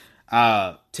hell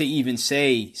to even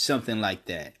say something like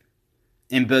that.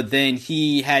 But then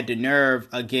he had the nerve,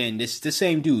 again, this is the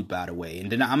same dude, by the way.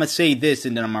 And then I'm going to say this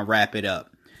and then I'm going to wrap it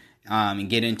up and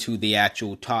get into the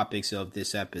actual topics of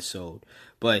this episode.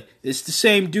 But it's the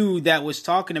same dude that was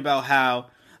talking about how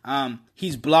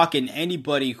he's blocking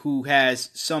anybody who has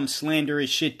some slanderous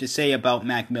shit to say about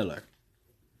Mac Miller.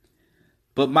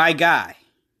 But my guy,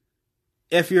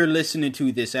 if you're listening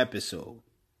to this episode,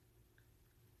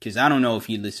 because I don't know if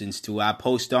he listens to it, I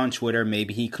post on Twitter,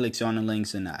 maybe he clicks on the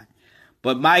links or not.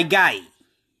 But my guy,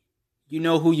 you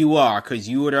know who you are, because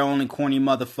you were the only corny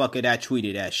motherfucker that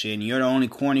tweeted that shit. And you're the only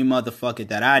corny motherfucker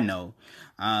that I know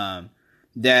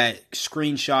that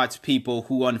screenshots people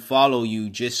who unfollow you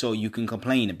just so you can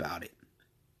complain about it.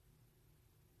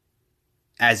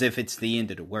 As if it's the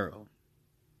end of the world.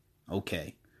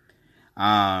 Okay.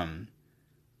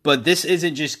 But this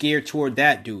isn't just geared toward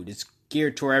that dude. It's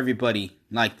geared toward everybody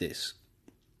like this.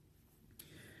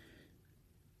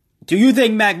 Do you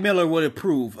think Mac Miller would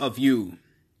approve of you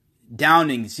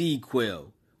downing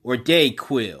ZzzQuil or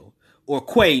Dayquil or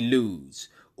Quaaludes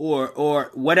or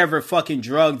whatever fucking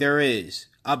drug there is,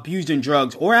 abusing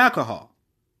drugs or alcohol?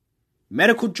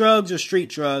 medical drugs or street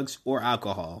drugs or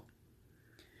alcohol,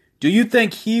 do you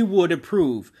think he would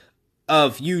approve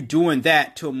of you doing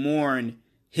that to mourn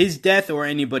his death or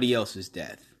anybody else's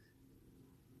death?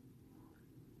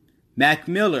 Mac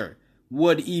Miller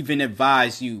would even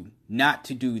advise you not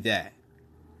to do that.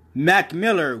 Mac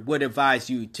Miller would advise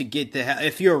you to get the hell,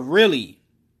 if you're really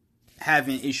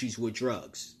having issues with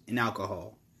drugs and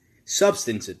alcohol,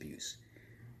 substance abuse,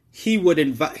 he would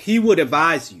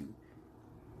advise you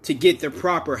to get the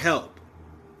proper help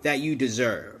that you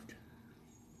deserved.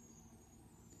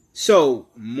 So,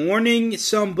 mourning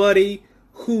somebody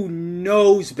who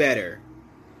knows better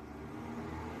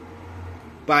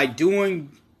by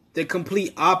doing the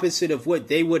complete opposite of what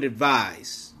they would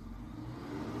advise,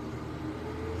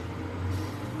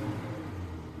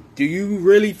 do you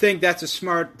really think that's a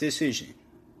smart decision?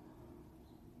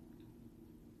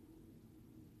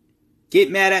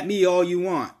 Get mad at me all you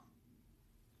want.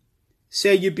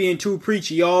 Say you're being too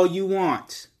preachy all you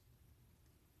want.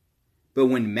 But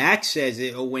when Mac says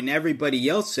it, or when everybody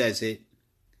else says it,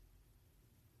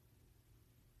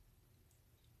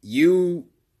 you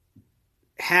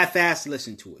half-ass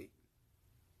listen to it.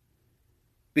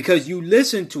 Because you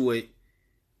listen to it,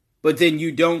 but then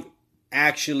you don't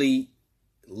actually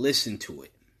listen to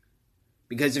it.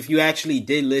 Because if you actually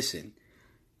did listen,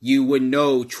 you would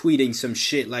know tweeting some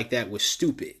shit like that was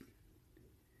stupid.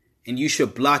 And you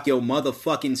should block your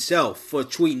motherfucking self for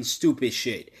tweeting stupid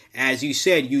shit. As you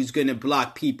said, you was gonna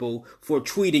block people for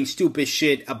tweeting stupid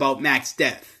shit about Mac's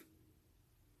death.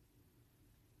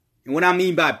 And what I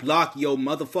mean by block your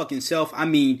motherfucking self, I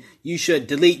mean you should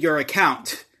delete your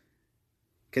account.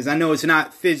 Because I know it's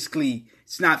not physically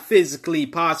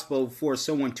possible for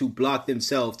someone to block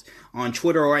themselves on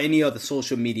Twitter or any other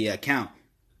social media account.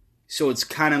 So it's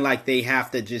kind of like they have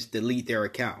to just delete their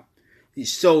account.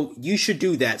 So you should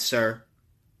do that, sir.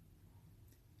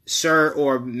 Sir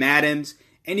or madams,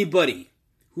 anybody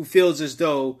who feels as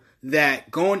though that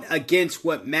going against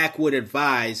what Mac would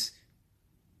advise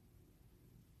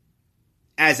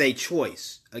as a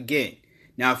choice. Again,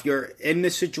 now if you're in the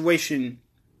situation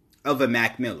of a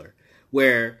Mac Miller,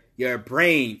 where your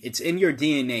brain, it's in your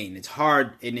DNA and it's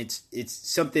hard and it's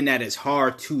something that is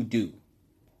hard to do,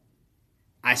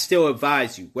 I still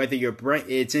advise you, whether your brain,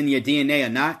 it's in your DNA or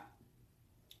not,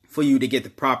 for you to get the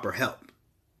proper help.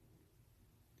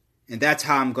 And that's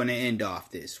how I'm going to end off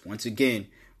this. Once again,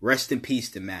 rest in peace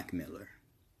to Mac Miller.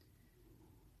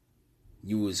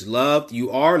 You was loved. You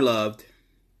are loved.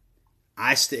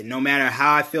 No matter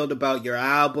how I felt about your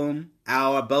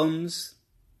albums,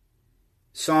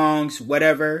 songs,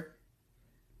 whatever,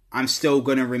 I'm still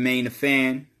going to remain a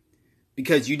fan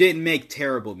because you didn't make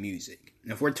terrible music.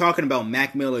 If we're talking about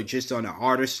Mac Miller just on an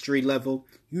artistry level,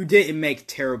 you didn't make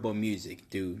terrible music,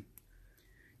 dude.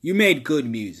 You made good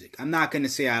music. I'm not going to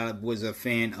say I was a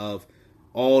fan of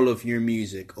all of your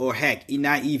music, or heck,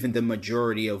 not even the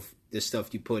majority of the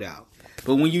stuff you put out.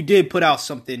 But when you did put out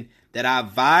something that I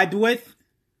vibed with,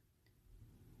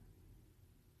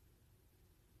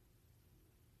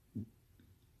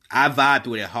 I vibed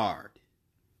with it hard.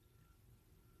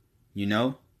 You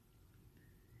know?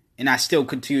 And I still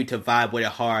continue to vibe with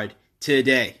it hard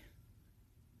today.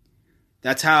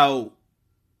 That's how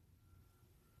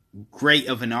great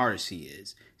of an artist he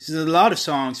is. There's a lot of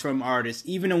songs from artists,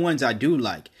 even the ones I do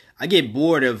like. I get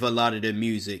bored of a lot of the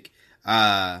music,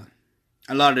 a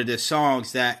lot of the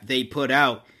songs that they put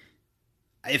out.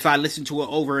 If I listen to it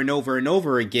over and over and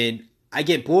over again, I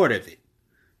get bored of it.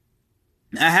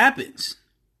 That happens.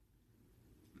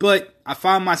 But I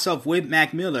found myself with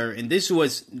Mac Miller, and this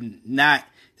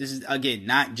is again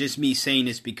not just me saying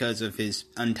this because of his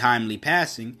untimely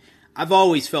passing. I've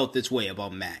always felt this way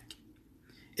about Mac.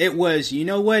 It was, you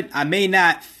know what, I may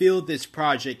not feel this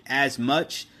project as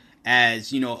much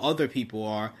as, other people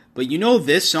are, but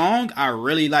this song, I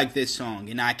really like this song,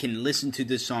 and I can listen to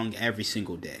this song every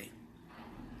single day.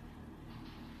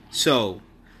 So,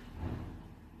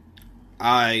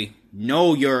 I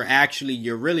know you're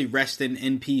really resting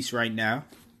in peace right now,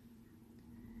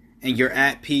 and you're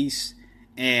at peace,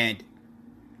 and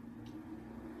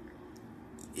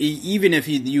even if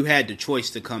you had the choice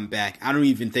to come back, I don't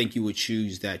even think you would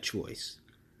choose that choice.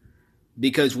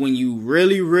 Because when you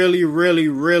really, really, really,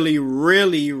 really,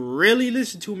 really, really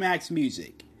listen to Mac's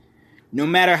music, no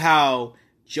matter how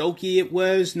jokey it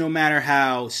was, no matter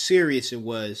how serious it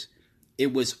was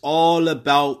all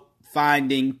about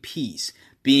finding peace,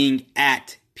 being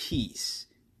at peace.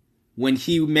 When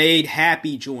he made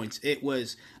happy joints, it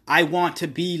was, I want to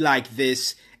be like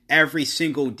this every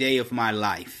single day of my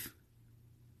life.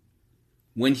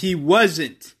 When he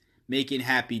wasn't making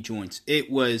happy joints, it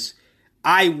was,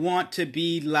 I want to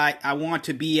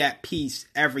be at peace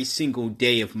every single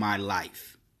day of my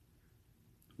life.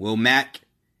 Well, Mac,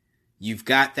 you've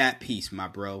got that peace, my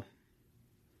bro.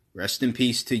 Rest in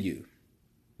peace to you.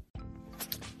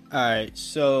 Alright,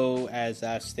 so as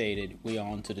I stated, we're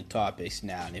on to the topics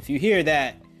now. And if you hear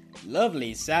that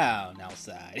lovely sound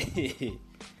outside,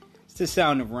 it's the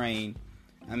sound of rain.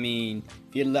 I mean,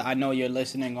 I know you're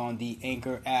listening on the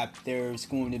Anchor app. There's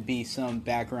going to be some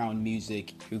background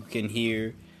music you can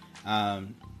hear.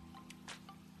 I'm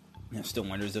still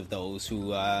wonders of those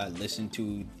who listen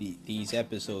to these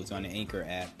episodes on the Anchor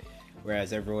app.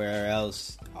 Whereas everywhere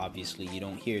else, obviously, you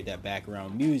don't hear that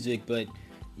background music. But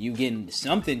you getting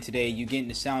something today. You getting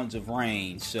the sounds of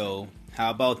rain. So how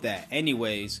about that?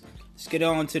 Anyways, let's get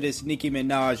on to this Nicki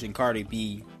Minaj and Cardi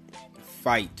B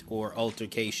fight or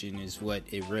altercation is what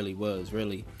it really was,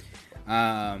 really.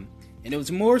 And it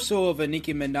was more so of a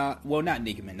Nicki Minaj, well, not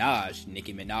Nicki Minaj.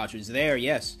 Nicki Minaj was there,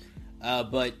 yes.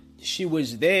 But she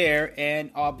was there and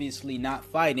obviously not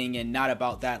fighting and not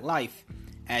about that life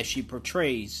as she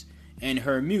portrays in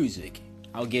her music.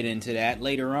 I'll get into that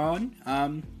later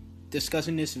on,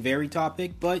 discussing this very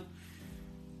topic. But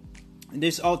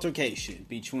this altercation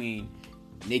between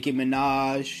Nicki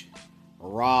Minaj,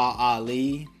 Ra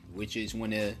Ali, which is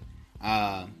one of,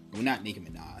 well, not Nicki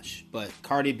Minaj, but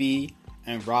Cardi B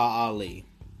and Ra Ali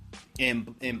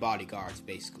in Bodyguards,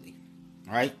 basically.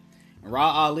 Alright?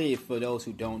 Ra Ali, for those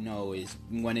who don't know, is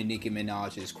one of Nicki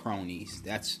Minaj's cronies.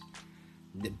 That's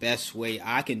the best way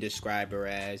I can describe her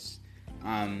as.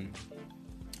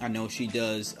 I know she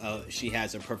has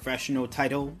a professional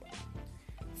title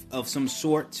of some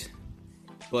sort,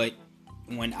 but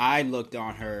when I looked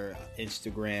on her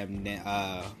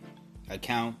Instagram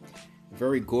account,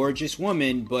 very gorgeous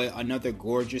woman, but another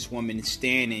gorgeous woman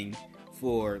standing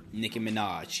for Nicki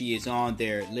Minaj. She is on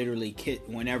there literally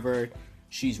whenever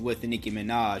she's with Nicki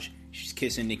Minaj, she's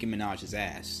kissing Nicki Minaj's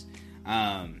ass.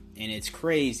 And it's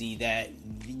crazy that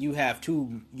you have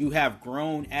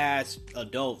grown ass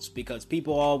adults, because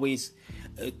people always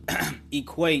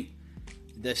equate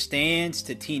the stans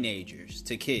to teenagers,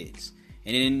 to kids.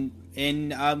 And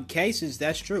in cases,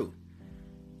 that's true.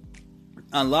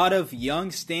 A lot of young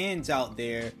stans out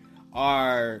there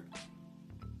are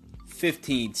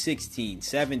 15, 16,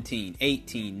 17,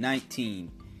 18,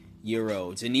 19 year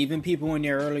olds, and even people in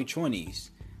their early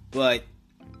 20s.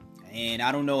 And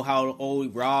I don't know how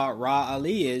old Ra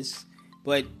Ali is,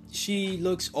 but she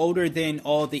looks older than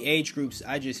all the age groups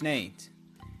I just named.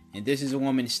 And this is a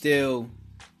woman still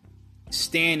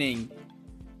standing,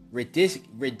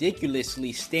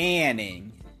 ridiculously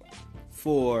standing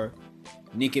for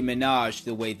Nicki Minaj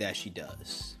the way that she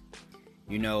does.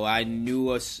 You know, I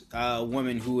knew a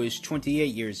woman who was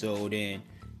 28 years old and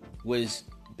was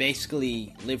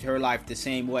basically lived her life the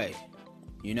same way.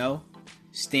 You know,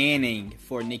 standing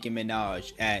for Nicki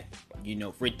Minaj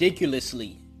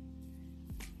ridiculously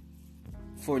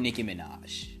for Nicki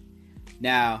Minaj.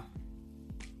 Now,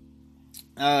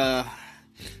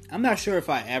 I'm not sure if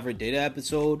I ever did an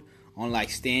episode on like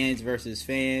stans versus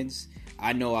fans.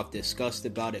 I know I've discussed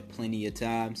about it plenty of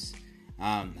times.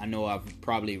 I know I've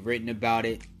probably written about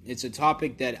it. It's a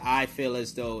topic that I feel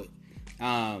as though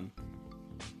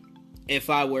if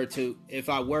I were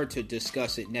to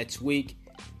discuss it next week,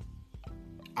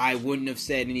 I wouldn't have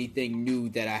said anything new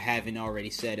that I haven't already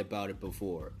said about it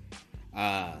before.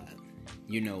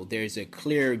 There's a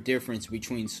clear difference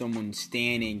between someone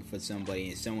standing for somebody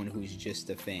and someone who's just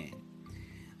a fan.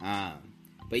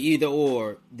 But either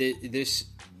or, this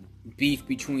beef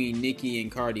between Nicki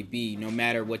and Cardi B, no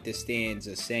matter what the stands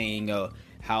are saying or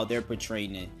how they're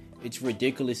portraying it, it's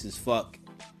ridiculous as fuck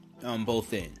on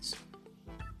both ends.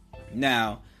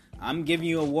 Now, I'm giving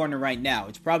you a warning right now.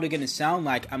 It's probably going to sound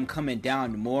like I'm coming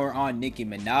down more on Nicki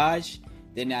Minaj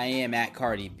than I am at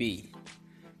Cardi B.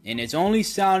 And it's only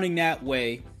sounding that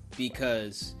way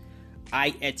because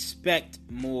I expect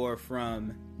more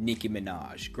from Nicki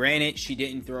Minaj. Granted, she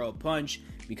didn't throw a punch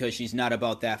because she's not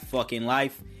about that fucking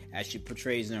life as she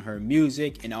portrays in her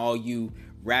music. And all you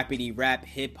rappity rap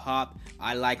hip hop,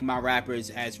 I like my rappers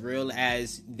as real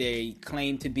as they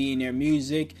claim to be in their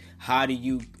music. How do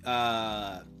you,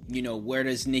 where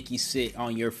does Nicki sit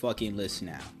on your fucking list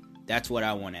now? That's what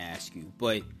I want to ask you.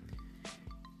 But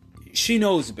she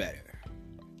knows better.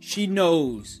 She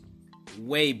knows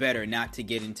way better not to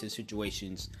get into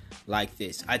situations like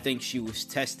this. I think she was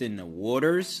testing the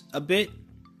waters a bit.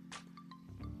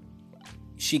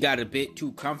 She got a bit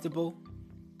too comfortable.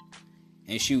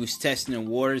 And she was testing the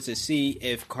waters to see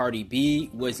if Cardi B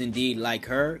was indeed like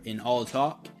her in all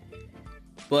talk.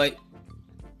 But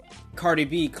Cardi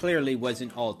B clearly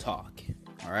wasn't all talk.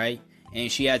 Alright?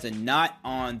 and she has a knot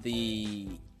on the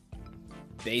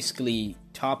basically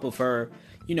top of her,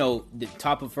 the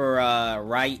top of her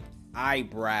right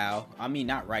eyebrow. I mean,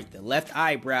 not right, the left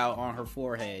eyebrow on her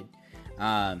forehead.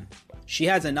 She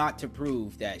has a knot to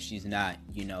prove that she's not,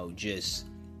 just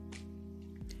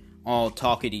all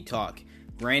talkity talk.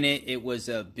 Granted, it was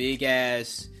a big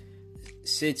ass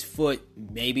 6 foot,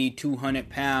 maybe 200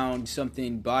 pound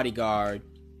something bodyguard,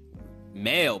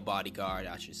 male bodyguard,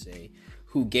 I should say,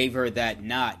 who gave her that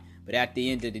knot. But at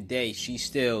the end of the day, she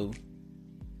still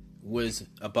was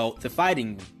about the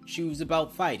fighting. She was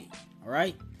about fighting. All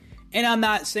right. And I'm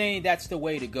not saying that's the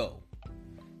way to go.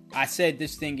 I said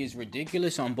this thing is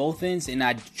ridiculous on both ends, and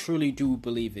I truly do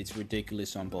believe it's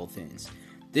ridiculous on both ends.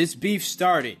 This beef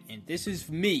started, and this is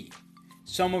me,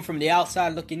 someone from the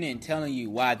outside looking in, telling you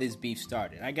why this beef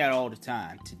started. I got all the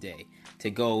time today to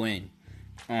go in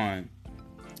on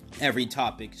every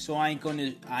topic, so I ain't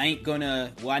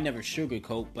gonna, well, I never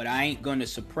sugarcoat, but I ain't gonna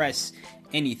suppress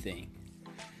anything.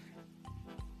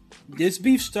 This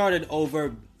beef started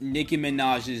over Nicki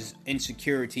Minaj's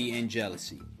insecurity and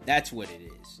jealousy. That's what it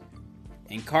is.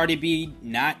 And Cardi B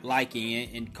not liking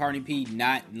it, and Cardi B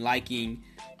not liking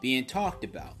being talked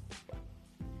about.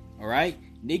 Alright?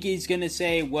 Nicki's gonna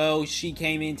say, well, she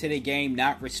came into the game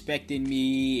not respecting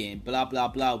me and blah blah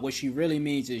blah. What she really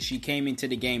means is she came into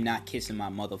the game not kissing my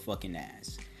motherfucking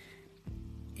ass.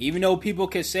 Even though people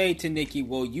could say to Nicki,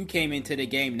 well, you came into the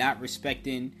game not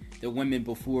respecting the women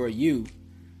before you.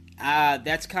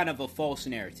 That's kind of a false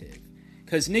narrative.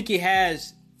 Because Nicki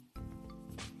has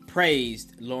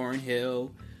praised Lauryn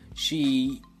Hill.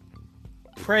 She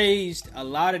praised a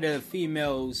lot of the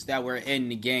females that were in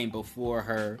the game before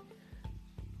her.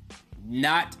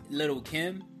 Not Lil'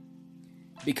 Kim.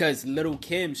 Because Lil'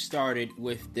 Kim started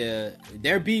with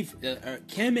their beef.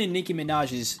 Kim and Nicki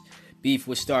Minaj's beef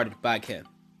was started by Kim.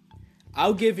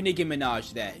 I'll give Nicki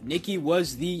Minaj that. Nicki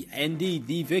was the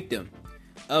victim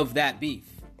of that beef.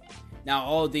 Now,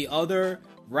 all the other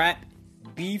rap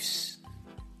beefs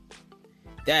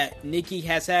that Nicki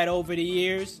has had over the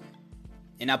years,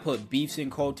 and I put beefs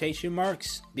in quotation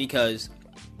marks because,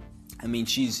 I mean,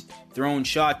 she's thrown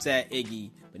shots at Iggy,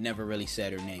 but never really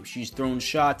said her name. She's thrown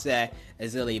shots at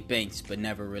Azealia Banks, but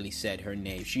never really said her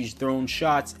name. She's thrown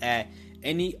shots at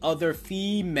any other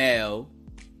female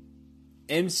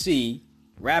MC,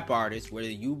 rap artist, whether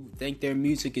you think their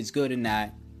music is good or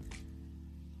not,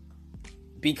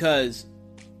 because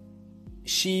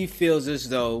she feels as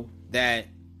though that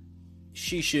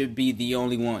she should be the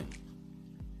only one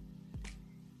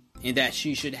and that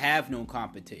she should have no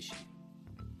competition,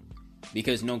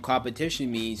 because no competition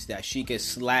means that she can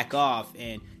slack off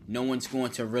and no one's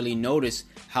going to really notice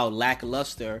how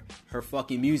lackluster her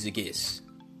fucking music is.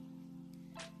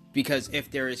 Because if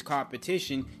there is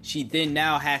competition, she then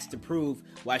now has to prove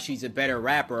why she's a better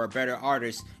rapper or a better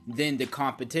artist than the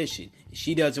competition.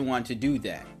 She doesn't want to do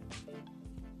that.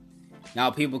 Now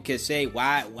people can say,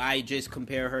 why just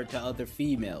compare her to other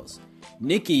females?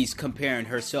 Nicki's comparing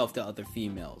herself to other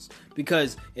females.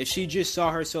 Because if she just saw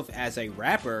herself as a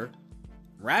rapper,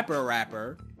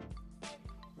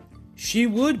 she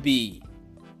would be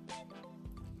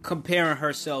comparing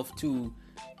herself to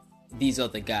these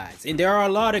other guys. And there are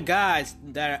a lot of guys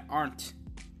that aren't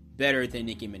better than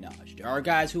Nicki Minaj. There are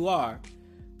guys who are,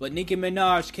 but Nicki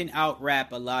Minaj can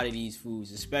out-rap a lot of these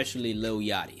fools, especially Lil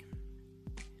Yachty.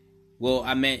 Well,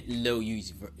 I meant Lil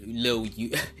Uzi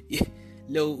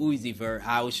Vert.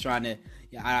 I was trying to,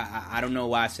 I don't know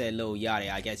why I said Lil Yachty.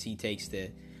 I guess he takes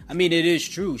the, I mean, it is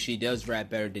true, she does rap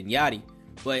better than Yachty,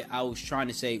 but I was trying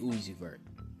to say Uzi Vert.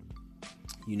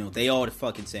 You know, they all the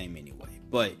fucking same anyway,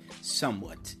 but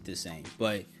somewhat the same.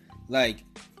 But, like,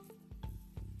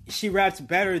 she raps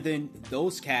better than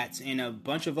those cats and a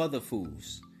bunch of other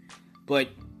fools. But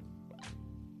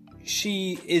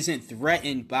she isn't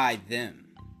threatened by them.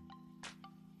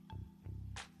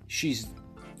 She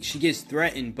gets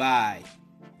threatened by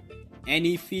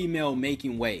any female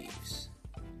making waves.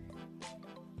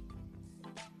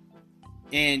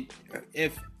 And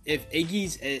if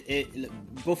Iggy's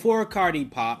before Cardi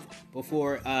popped,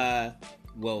 before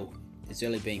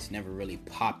Azealia Banks never really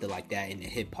popped it like that in the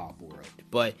hip hop world,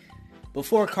 but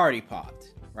before Cardi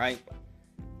popped, right,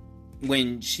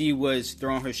 when she was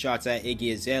throwing her shots at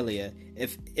Iggy Azalea,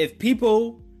 if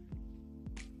people,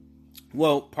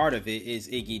 well, part of it is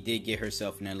Iggy did get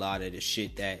herself in a lot of the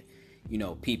shit that, you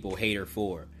know, people hate her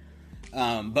for,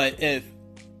 but if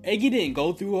Iggy didn't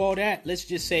go through all that, let's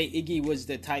just say Iggy was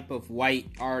the type of white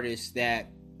artist that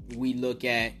we look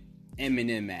at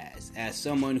Eminem as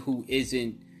someone who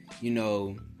isn't, you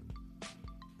know,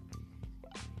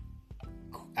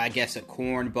 I guess a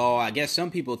cornball. I guess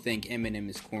some people think Eminem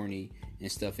is corny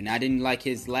and stuff. And I didn't like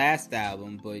his last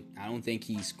album, but I don't think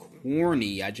he's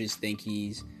corny. I just think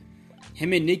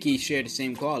him and Nicki share the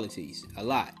same qualities a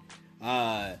lot.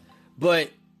 But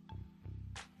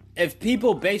if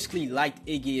people basically liked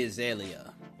Iggy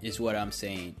Azalea, is what I'm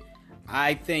saying,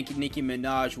 I think Nicki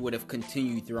Minaj would have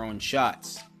continued throwing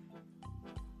shots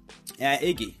at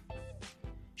Iggy.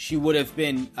 She would have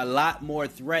been a lot more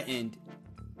threatened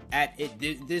at it.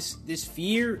 This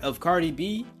fear of Cardi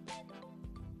B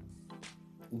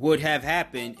would have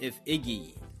happened if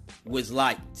Iggy was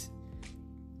liked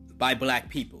by black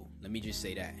people. Let me just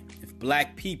say that. If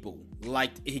black people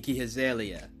liked Iggy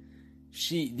Azalea,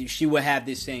 she would have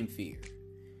this same fear.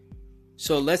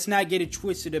 So let's not get it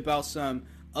twisted about some,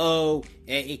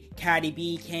 Cardi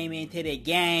B came into the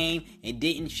game and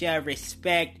didn't show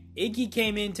respect. Iggy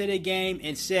came into the game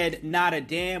and said not a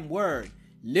damn word.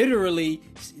 Literally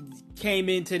came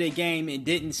into the game and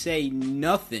didn't say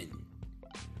nothing.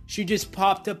 She just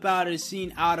popped up out of the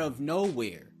scene out of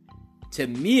nowhere. To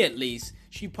me at least,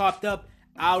 she popped up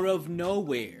out of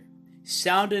nowhere.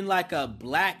 Sounding like a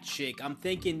black chick. I'm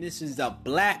thinking this is a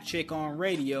black chick on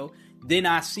radio. Then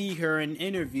I see her in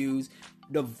interviews.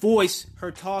 The voice,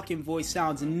 her talking voice,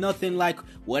 sounds nothing like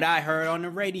what I heard on the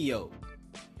radio.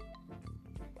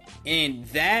 And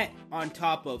that, on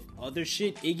top of other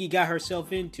shit Iggy got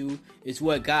herself into, is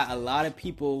what got a lot of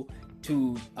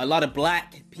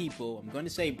black people, I'm going to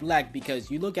say black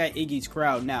because you look at Iggy's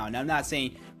crowd now, and I'm not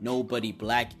saying nobody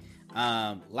black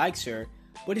likes her,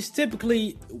 but it's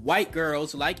typically white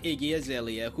girls like Iggy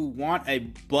Azalea who want a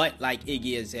butt like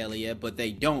Iggy Azalea, but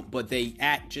they don't, but they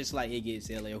act just like Iggy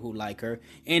Azalea who like her,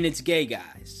 and it's gay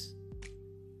guys.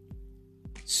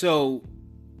 So,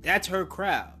 that's her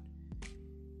crowd.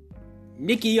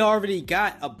 Nicki already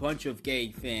got a bunch of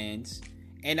gay fans,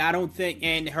 and I don't think,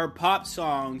 and her pop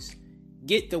songs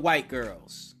get the white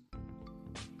girls.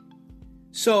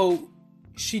 So,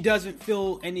 she doesn't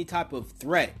feel any type of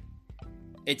threat.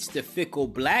 It's the fickle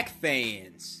black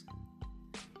fans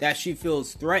that she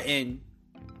feels threatened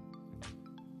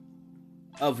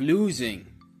of losing.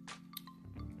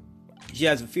 She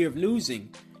has a fear of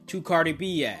losing to Cardi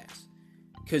B ass.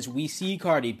 Because we see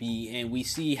Cardi B and we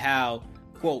see how,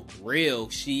 quote, real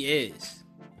she is.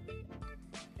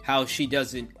 How she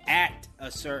doesn't act a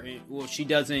certain, well, she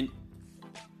doesn't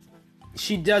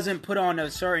put on a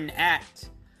certain act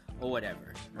or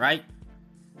whatever, right?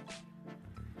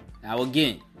 Now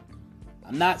again,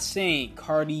 I'm not saying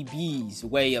Cardi B's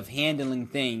way of handling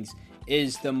things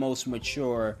is the most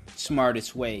mature,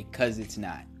 smartest way, because it's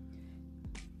not.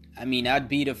 I mean, I'd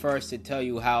be the first to tell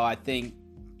you how I think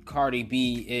Cardi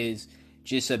B is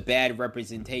just a bad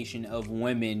representation of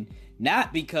women,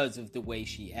 not because of the way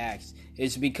she acts,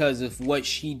 it's because of what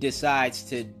she decides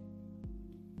to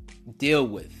deal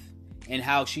with and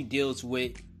how she deals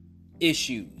with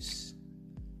issues.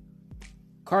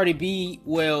 Cardi B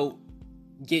will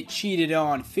get cheated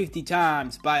on 50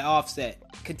 times by Offset,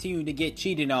 continue to get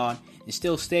cheated on, and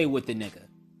still stay with the nigga.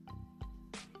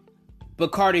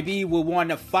 But Cardi B will want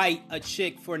to fight a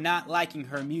chick for not liking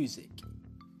her music.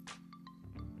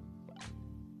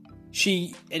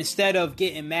 She, instead of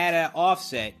getting mad at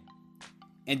Offset,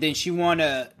 and then she want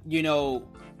to,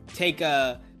 take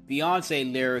a Beyonce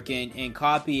lyric and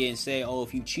copy it and say, oh,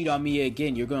 if you cheat on me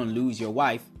again, you're going to lose your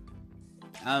wife.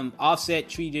 Offset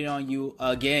cheated on you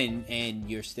again and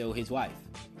you're still his wife.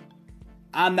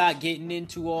 I'm not getting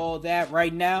into all that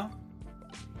right now.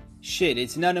 Shit,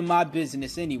 it's none of my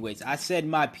business anyways. I said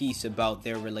my piece about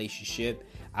their relationship.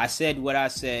 I said what I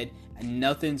said, and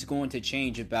nothing's going to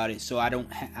change about it. So I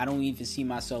don't even see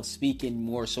myself speaking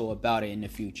more so about it in the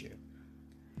future.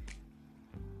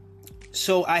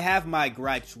 So I have my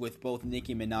gripes with both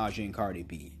Nicki Minaj and Cardi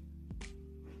B.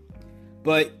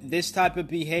 But this type of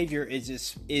behavior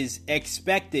is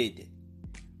expected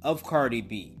of Cardi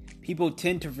B. People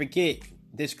tend to forget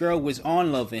this girl was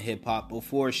on Love and Hip Hop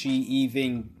before she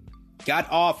even got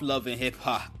off Love and Hip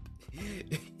Hop.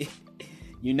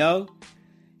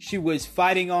 She was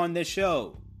fighting on the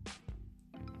show.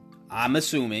 I'm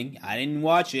assuming. I didn't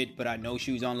watch it, but I know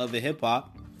she was on Love and Hip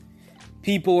Hop.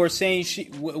 People were saying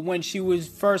when she was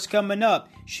first coming up,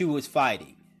 she was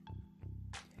fighting.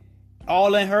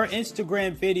 All in her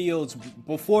Instagram videos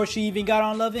before she even got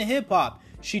on Love and Hip Hop,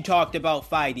 she talked about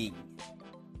fighting.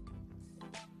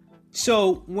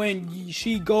 So when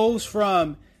she goes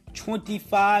from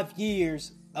 25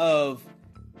 years of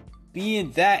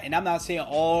being that, and I'm not saying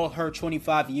all her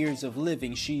 25 years of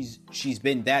living, she's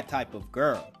been that type of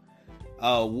girl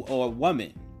or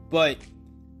woman, but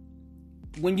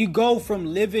when you go from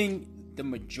living the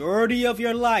majority of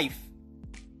your life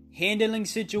handling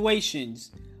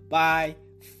situations by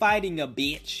fighting a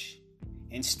bitch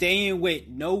and staying with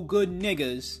no good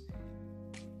niggas,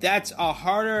 that's a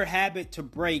harder habit to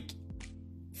break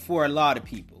for a lot of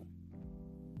people.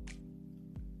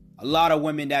 A lot of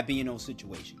women that be in those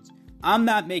situations. I'm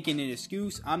not making an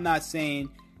excuse. I'm not saying,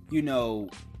 I'm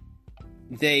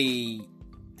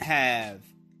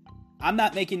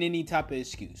not making any type of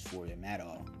excuse for them at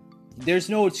all. There's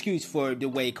no excuse for the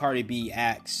way Cardi B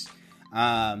acts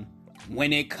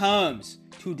when it comes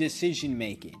to decision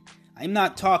making. I'm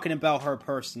not talking about her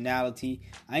personality.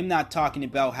 I'm not talking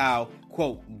about how,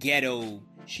 quote, ghetto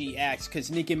she acts,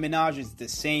 because Nicki Minaj is the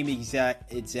same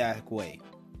exact way.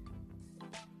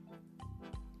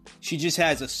 She just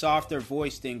has a softer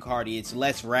voice than Cardi. It's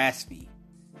less raspy.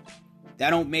 That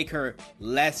don't make her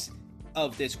less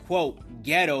of this, quote,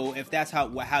 ghetto, if that's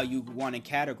how you want to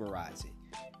categorize it.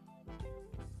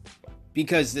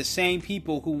 Because the same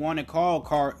people who want to call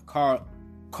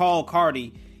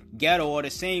Cardi ghetto are the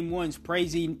same ones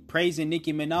praising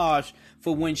Nicki Minaj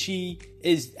for when she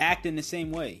is acting the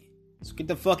same way. So get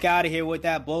the fuck out of here with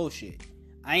that bullshit.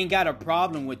 I ain't got a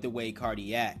problem with the way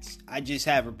Cardi acts. I just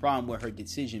have a problem with her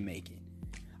decision making.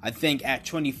 I think at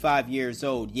 25 years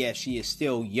old, yes, she is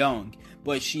still young,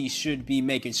 but she should be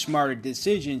making smarter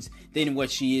decisions than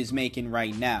what she is making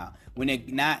right now.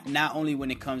 Not only when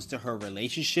it comes to her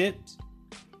relationships,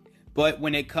 but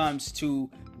when it comes to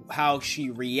how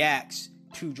she reacts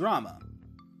to drama.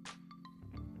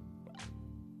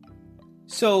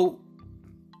 So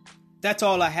that's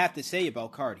all I have to say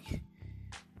about Cardi.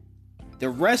 The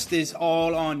rest is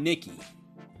all on Nicki.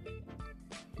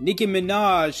 Nicki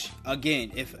Minaj,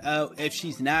 again, if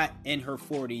she's not in her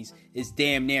 40s, is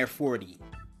damn near 40.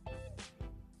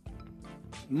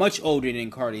 Much older than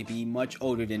Cardi B, much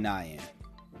older than I am.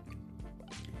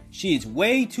 She is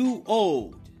way too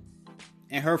old,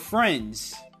 and her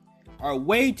friends are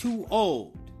way too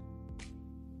old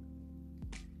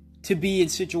to be in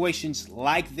situations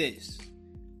like this.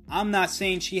 I'm not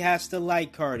saying she has to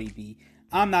like Cardi B.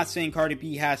 I'm not saying Cardi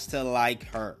B has to like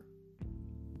her.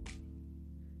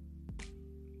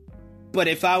 But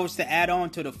if I was to add on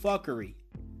to the fuckery,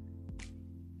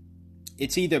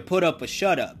 it's either put up or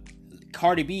shut up.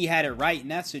 Cardi B had it right in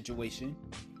that situation.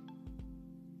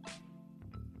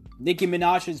 Nicki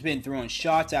Minaj has been throwing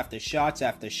shots after shots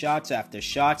after shots after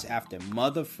shots after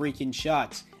mother freaking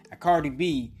shots at Cardi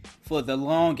B for the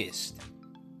longest.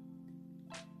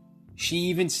 She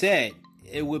even said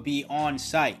it would be on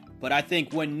site. But I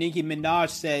think when Nicki Minaj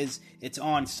says it's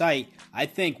on site, I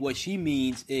think what she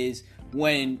means is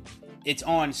when it's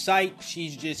on site,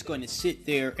 she's just going to sit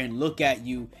there and look at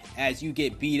you as you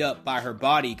get beat up by her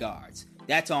bodyguards.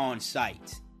 That's on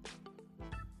site.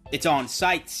 It's on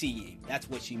sightseeing. That's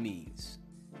what she means.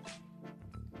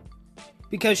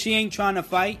 Because she ain't trying to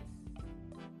fight.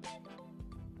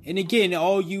 And again,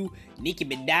 all you, Nicki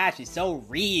Minaj is so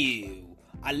real.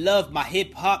 I love my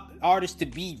hip hop artists to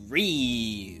be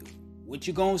real. What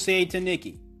you gonna say to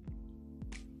Nicki?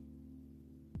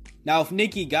 Now, if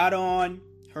Nicki got on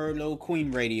her Lil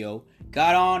Queen radio,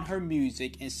 got on her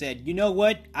music and said, you know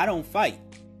what? I don't fight.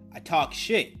 I talk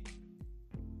shit.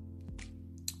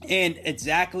 And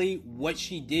exactly what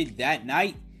she did that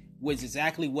night was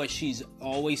exactly what she's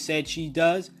always said she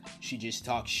does. She just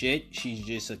talks shit. She's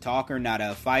just a talker, not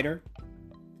a fighter.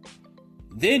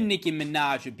 Then Nicki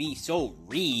Minaj would be so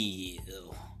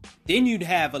real. Then you'd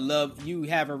have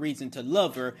a reason to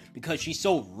love her because she's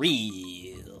so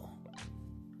real.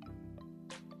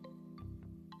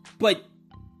 But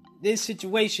this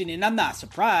situation, and I'm not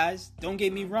surprised, don't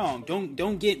get me wrong,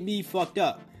 don't get me fucked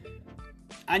up.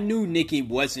 I knew Nicki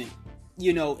wasn't,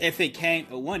 if it came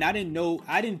to one, I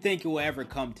didn't think it would ever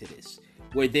come to this,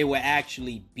 where they would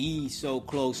actually be so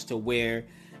close to where,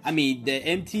 the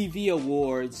MTV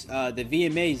Awards, the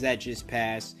VMAs that just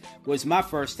passed, was my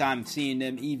first time seeing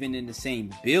them even in the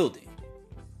same building.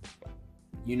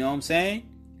 You know what I'm saying?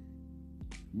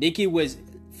 Nicki was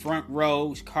front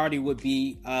row, Cardi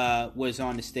was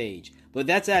on the stage. But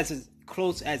that's as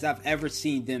close as I've ever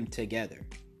seen them together.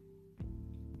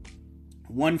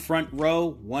 One front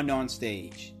row, one on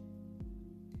stage.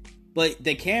 But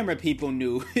the camera people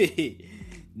knew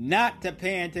not to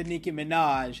pan to Nicki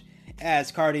Minaj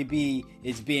as Cardi B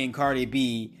is being Cardi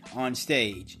B on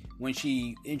stage. When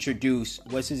she introduced,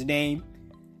 what's his name?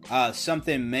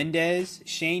 Something Mendes,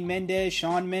 Shawn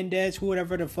Mendes,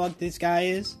 whatever the fuck this guy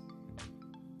is.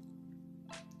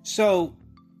 So,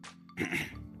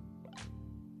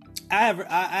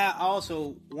 I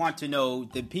also want to know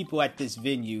the people at this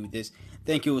venue,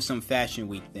 think it was some Fashion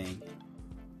Week thing.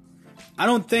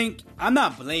 I'm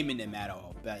not blaming them at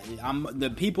all.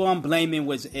 The people I'm blaming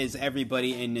is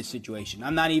everybody in this situation.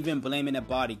 I'm not even blaming the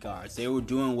bodyguards. They were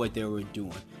doing what they were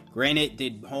doing. Granted,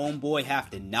 did Homeboy have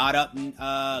to knot up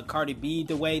Cardi B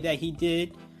the way that he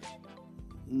did?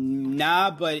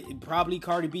 Nah, but probably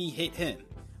Cardi B hit him.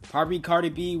 Probably Cardi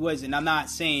B was, and I'm not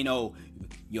saying, oh,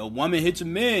 your woman hits a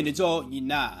man, it's all,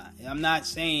 nah. I'm not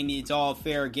saying it's all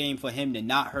fair game for him to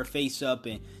knot her face up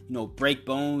and, break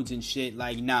bones and shit,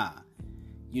 like, nah.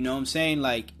 You know what I'm saying?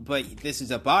 Like, but this is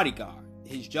a bodyguard.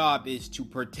 His job is to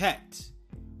protect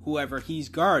whoever he's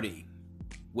guarding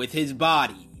with his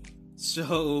body.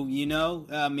 So,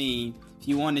 if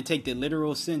you want to take the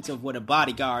literal sense of what a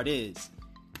bodyguard is,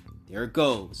 there it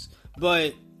goes.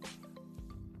 But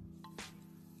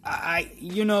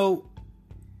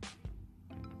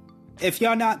if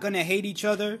y'all not gonna hate each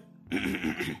other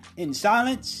in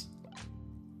silence,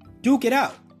 duke it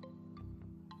out.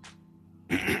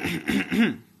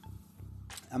 I'm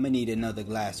gonna need another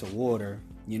glass of water,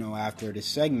 after this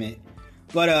segment.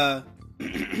 But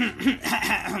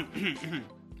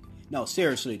no,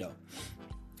 seriously though.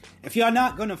 If y'all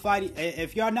not gonna fight,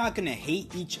 if y'all not gonna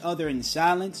hate each other in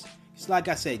silence, it's like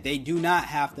I said, they do not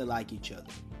have to like each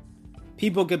other.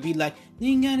 People could be like,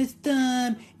 you gotta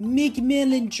stop. Nicki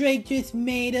Minaj and Drake just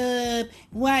made up.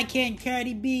 Why can't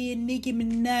Cardi B and Nicki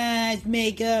Minaj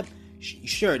make up?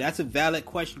 Sure, that's a valid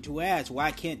question to ask.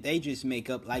 Why can't they just make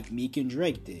up like Meek and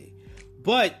Drake did?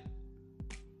 But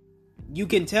you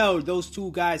can tell those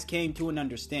two guys came to an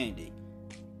understanding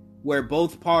where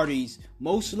both parties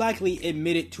most likely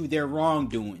admitted to their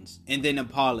wrongdoings and then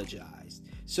apologized.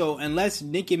 So unless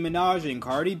Nicki Minaj and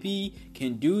Cardi B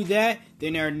can do that,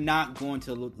 then they're not going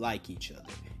to look like each other.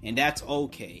 And that's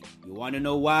okay. You want to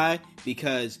know why?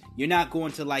 Because you're not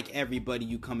going to like everybody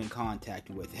you come in contact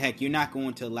with. Heck, you're not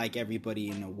going to like everybody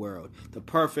in the world. The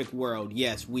perfect world,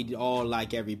 yes, we all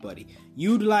like everybody.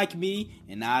 You'd like me,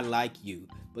 and I like you.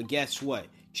 But guess what?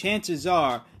 Chances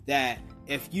are that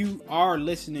if you are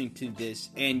listening to this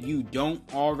and you don't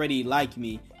already like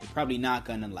me, you're probably not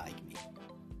going to like me.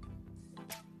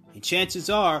 And chances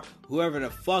are, whoever the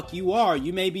fuck you are,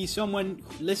 you may be someone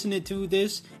listening to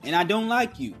this and I don't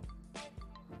like you.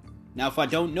 Now, if I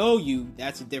don't know you,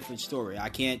 that's a different story. I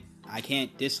can't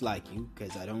dislike you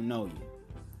because I don't know you,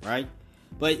 right?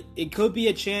 But it could be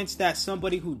a chance that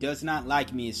somebody who does not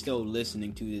like me is still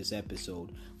listening to this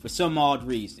episode for some odd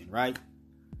reason, right?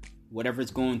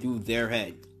 Whatever's going through their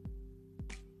head.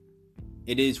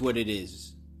 It is what it is.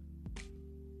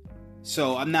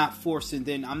 So I'm not forcing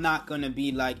them. I'm not going to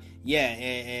be like, yeah,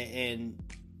 and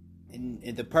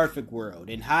in the perfect world,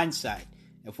 in hindsight,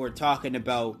 if we're talking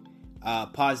about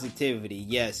positivity,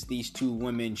 yes, these two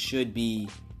women should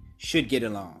get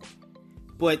along.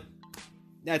 But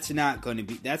that's not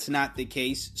the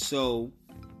case. So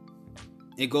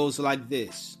it goes like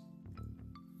this.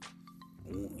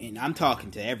 And I'm talking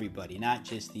to everybody, not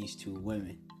just these two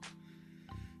women.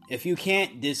 If you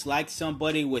can't dislike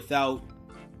somebody without,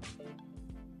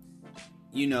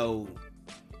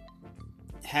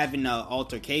 having an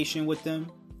altercation with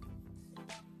them,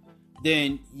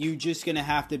 then you just gonna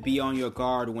have to be on your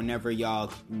guard whenever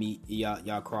y'all meet,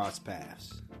 y'all cross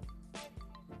paths.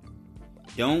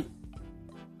 Don't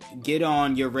get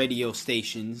on your radio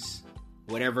stations,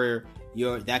 whatever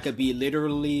that could be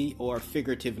literally or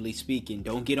figuratively speaking.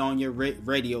 Don't get on your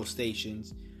radio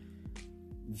stations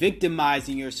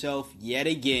victimizing yourself yet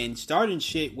again, starting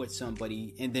shit with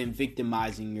somebody and then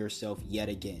victimizing yourself yet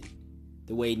again,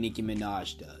 the way Nicki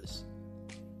Minaj does.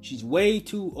 She's way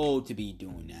too old to be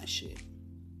doing that shit.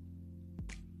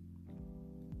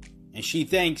 And she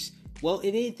thinks, well,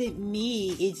 it isn't me,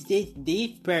 it's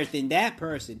this person, that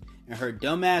person. And her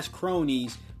dumbass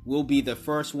cronies will be the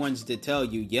first ones to tell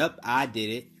you, yep, I did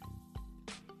it.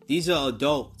 These are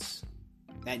adults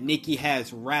that Nicki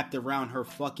has wrapped around her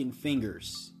fucking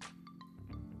fingers.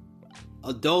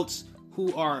 Adults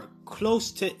who are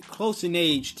close in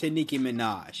age to Nicki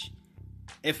Minaj.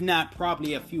 If not,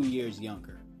 probably a few years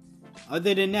younger.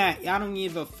 Other than that, I don't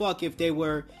give a fuck if they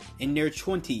were in their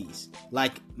 20s,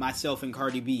 like myself and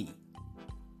Cardi B.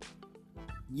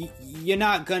 You're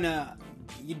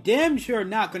damn sure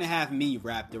not gonna have me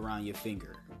wrapped around your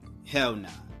finger. Hell nah.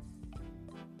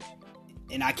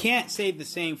 And I can't say the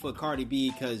same for Cardi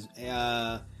B because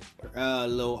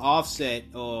little Offset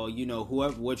or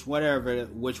whoever, whichever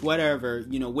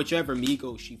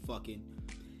Migos she fucking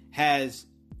has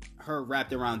her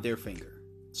wrapped around their finger.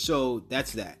 So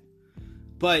that's that.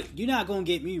 But you're not gonna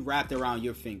get me wrapped around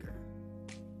your finger.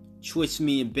 Twist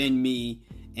me and bend me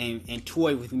and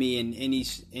toy with me in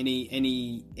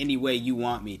any way you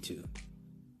want me to.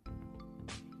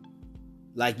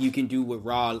 Like you can do with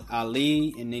Raw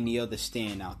Ali and any other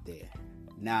stand out there.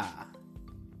 Nah.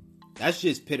 That's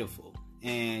just pitiful.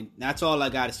 And that's all I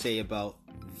gotta say about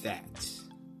that.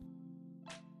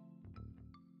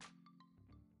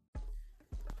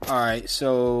 Alright,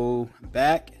 so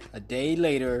back a day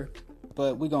later,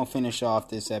 but we're gonna finish off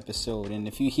this episode. And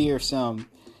if you hear some,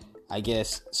 I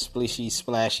guess, splishy,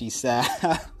 splashy sound,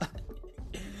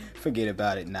 forget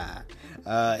about it. Nah.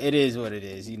 It is what it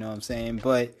is, you know what I'm saying?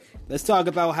 But let's talk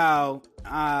about how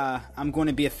I'm going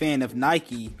to be a fan of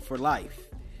Nike for life.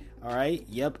 Alright?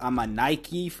 Yep, I'm a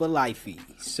Nike for lifey.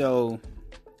 So,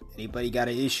 anybody got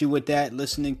an issue with that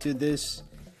listening to this?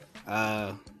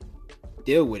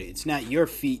 Deal with it. It's not your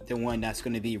feet, the one that's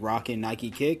going to be rocking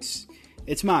Nike kicks.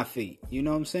 It's my feet. You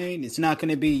know what I'm saying? It's not going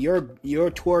to be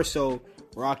your torso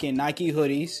rocking Nike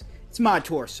hoodies. It's my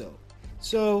torso.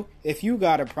 So if you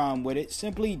got a problem with it,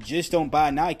 simply just don't buy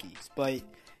Nikes. But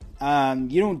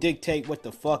you don't dictate what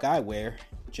the fuck I wear,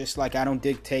 just like I don't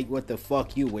dictate what the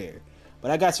fuck you wear.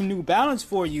 But I got some New Balance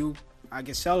for you. I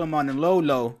can sell them on the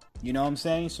low. You know what I'm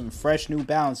saying? Some fresh New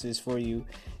Balances for you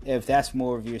if that's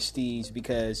more of your steez,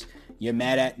 because you're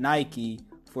mad at Nike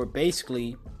for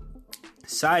basically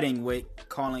siding with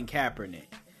Colin Kaepernick.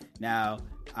 Now,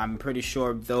 I'm pretty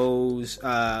sure those who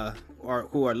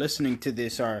are listening to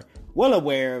this are well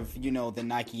aware of, you know, the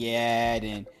Nike ad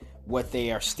and what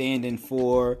they are standing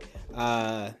for.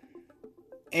 And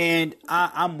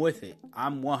I'm with it.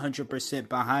 I'm 100%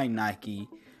 behind Nike.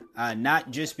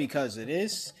 Not just because of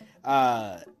this,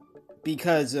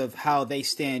 because of how they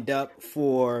stand up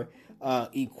for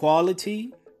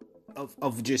equality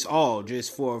of just all,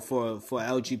 just for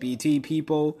LGBT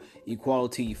people,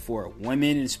 equality for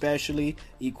women especially,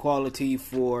 equality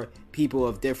for people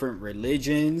of different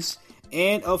religions,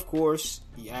 and of course,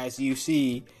 as you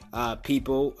see,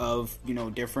 people of, you know,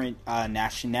 different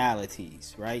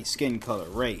nationalities, right? Skin color,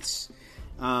 race.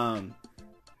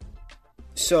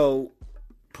 So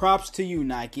props to you,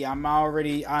 Nike. I've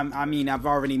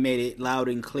already made it loud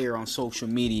and clear on social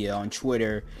media, on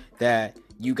Twitter, that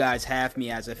you guys have me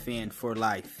as a fan for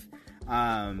life.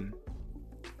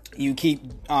 You keep,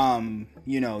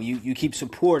 you keep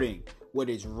supporting what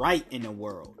is right in the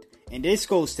world. And this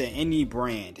goes to any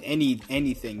brand,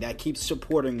 anything that keeps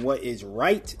supporting what is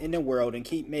right in the world and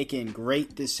keep making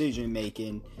great decision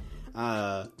making.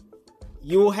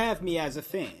 You'll have me as a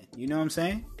fan. You know what I'm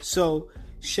saying? So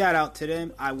shout out to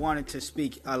them. I wanted to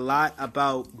speak a lot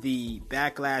about the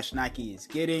backlash Nike is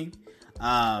getting.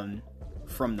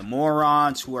 From the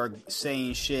morons who are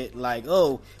saying shit like,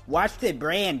 "Oh, watch the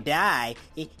brand die.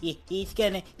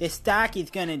 The stock is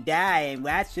gonna die, and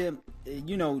watch him."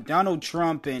 You know, Donald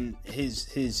Trump and his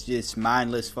just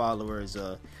mindless followers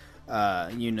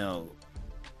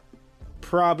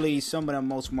probably some of the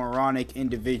most moronic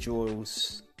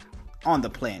individuals on the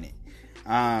planet.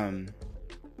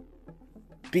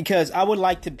 Because I would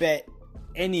like to bet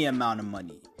any amount of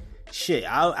money. Shit,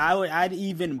 I'd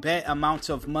even bet amounts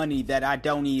of money that I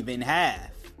don't even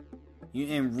have,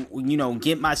 and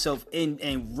get myself in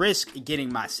and risk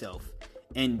getting myself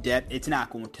in debt. It's not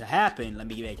going to happen. Let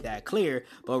me make that clear.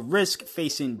 But risk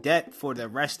facing debt for the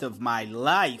rest of my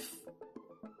life.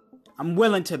 I'm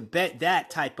willing to bet that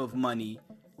type of money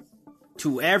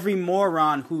to every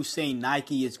moron who's saying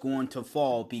Nike is going to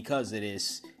fall because of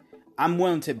this. I'm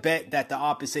willing to bet that the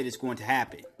opposite is going to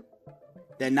happen.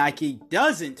 That Nike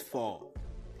doesn't fall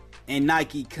and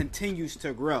Nike continues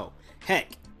to grow.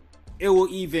 Heck, it will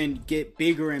even get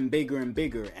bigger and bigger and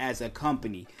bigger as a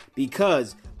company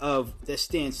because of the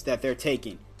stance that they're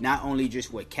taking. Not only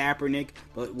just with Kaepernick,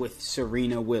 but with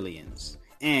Serena Williams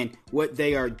and what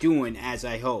they are doing as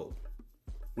a whole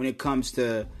when it comes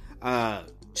to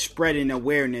spreading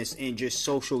awareness and just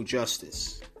social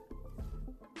justice.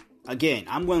 Again,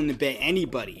 I'm willing to bet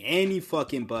anybody, any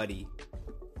fucking buddy,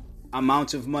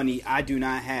 amounts of money I do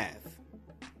not have.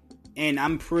 And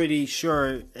I'm pretty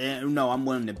sure, I'm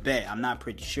willing to bet, I'm not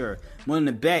pretty sure, I'm willing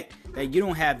to bet that you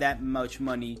don't have that much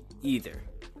money either.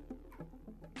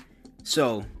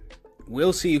 So,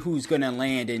 we'll see who's going to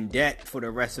land in debt for the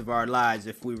rest of our lives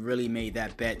if we really made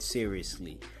that bet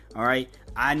seriously. Alright?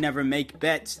 I never make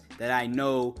bets that I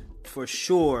know for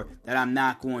sure that I'm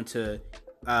not going to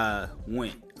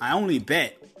win. I only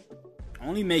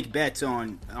make bets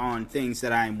on things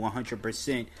that I'm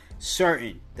 100%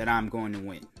 certain that I'm going to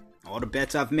win. All the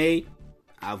bets I've made,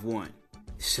 I've won.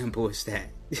 Simple as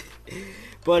that.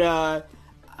 But,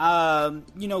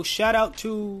 shout out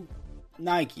to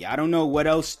Nike. I don't know what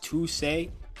else to say,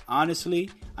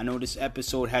 honestly. I know this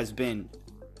episode has been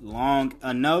long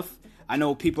enough. I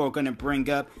know people are going to bring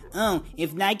up, oh,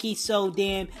 if Nike's so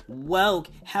damn woke,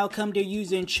 how come they're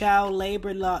using child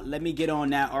labor law? Let me get on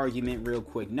that argument real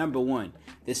quick. Number one,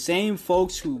 the same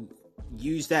folks who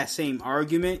use that same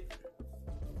argument,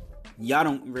 y'all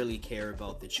don't really care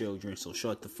about the children, so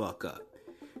shut the fuck up.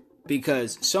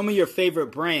 Because some of your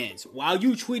favorite brands, while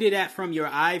you tweeted that from your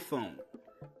iPhone,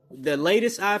 the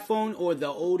latest iPhone or the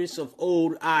oldest of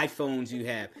old iPhones you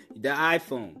have, the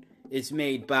iPhone is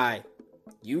made by,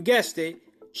 you guessed it,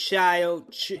 child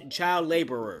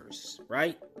laborers,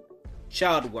 right?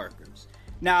 Child workers.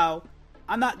 Now,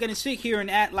 I'm not going to sit here and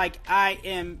act like I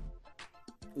am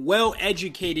well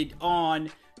educated on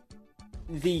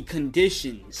the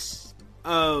conditions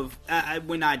of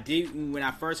when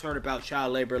I first heard about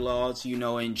child labor laws,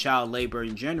 and child labor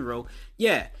in general.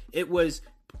 Yeah,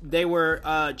 they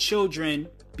were children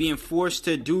being forced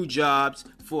to do jobs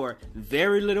for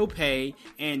very little pay,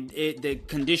 and the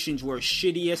conditions were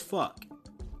shitty as fuck.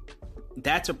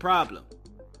 That's a problem.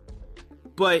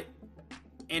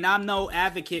 And I'm no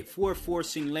advocate for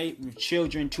forcing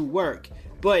children to work,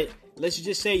 but let's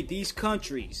just say these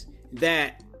countries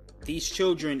that these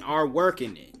children are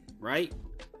working in, right?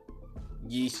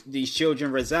 These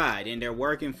children reside, and they're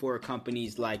working for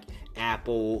companies like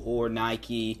Apple or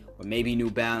Nike or maybe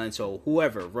New Balance or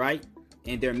whoever, right?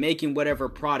 And they're making whatever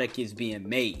product is being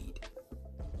made.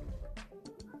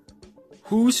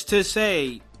 Who's to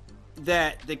say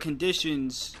that the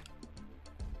conditions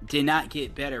did not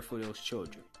get better for those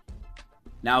children?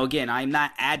 Now, again, I'm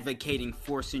not advocating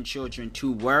forcing children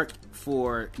to work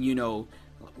for,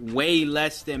 way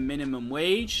less than minimum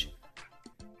wage.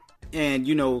 And,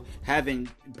 having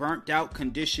burnt out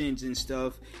conditions and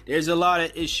stuff. There's a lot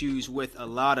of issues with a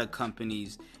lot of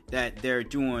companies that they're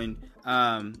doing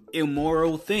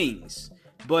immoral things.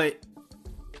 But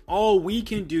all we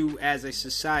can do as a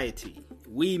society,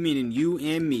 we meaning you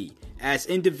and me, as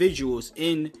individuals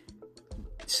in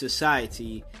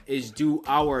society, is do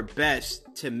our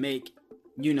best to make,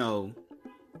 to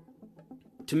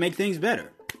make things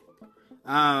better.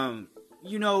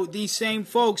 These same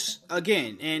folks,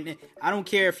 again, and I don't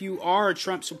care if you are a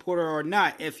Trump supporter or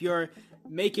not, if you're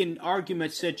making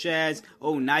arguments such as,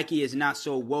 oh, Nike is not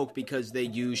so woke because they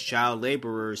use child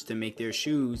laborers to make their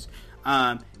shoes.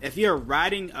 If you're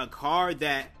riding a car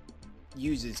that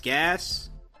uses gas,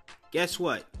 guess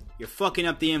what? You're fucking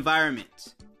up the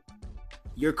environment.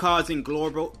 You're causing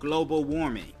global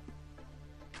warming.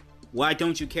 Why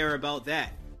don't you care about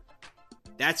that?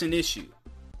 That's an issue.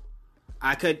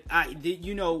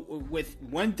 With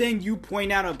one thing you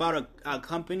point out about a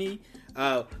company,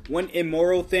 one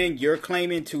immoral thing you're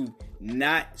claiming to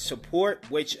not support,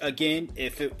 which again,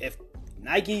 if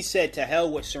Nike said to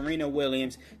hell with Serena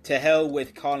Williams, to hell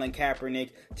with Colin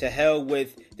Kaepernick, to hell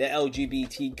with the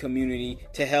LGBT community,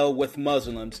 to hell with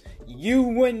Muslims, you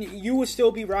would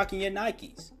still be rocking your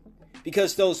Nikes.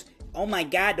 Because those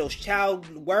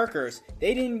child workers,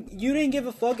 you didn't give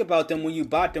a fuck about them when you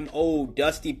bought them old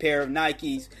dusty pair of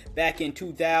Nikes back in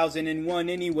 2001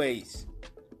 anyways.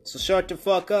 So shut the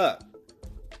fuck up.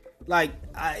 Like,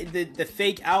 the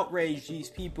fake outrage these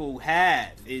people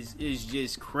have is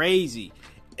just crazy.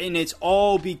 And it's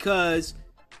all because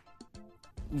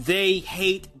they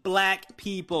hate black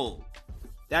people.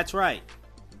 That's right.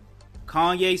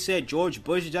 Kanye said George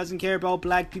Bush doesn't care about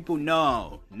black people.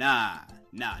 No, nah.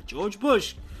 George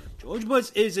Bush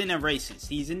isn't a racist.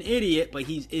 He's an idiot, but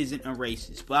he isn't a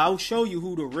racist. But I'll show you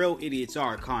who the real idiots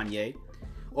are, Kanye.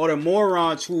 Or the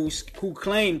morons who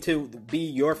claim to be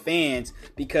your fans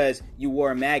because you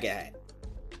wore a MAGA hat.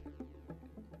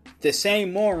 The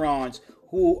same morons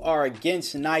who are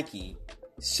against Nike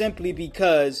simply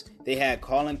because they had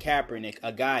Colin Kaepernick,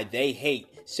 a guy they hate,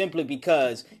 simply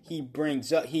because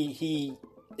he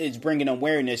is bringing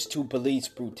awareness to police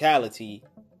brutality.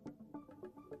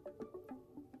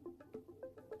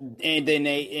 And then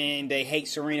they hate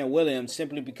Serena Williams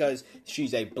simply because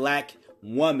she's a black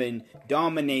woman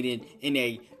dominated in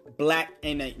a white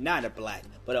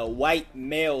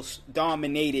male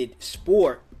dominated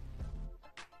sport.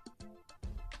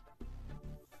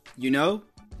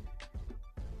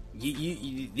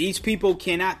 These people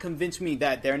cannot convince me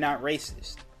that they're not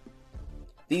racist.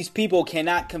 These people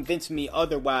cannot convince me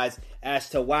otherwise as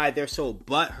to why they're so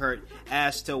butthurt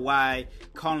as to why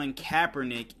Colin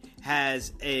Kaepernick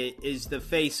is the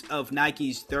face of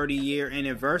Nike's 30-year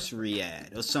anniversary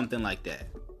ad or something like that,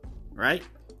 right?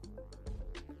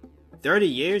 30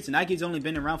 years? Nike's only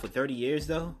been around for 30 years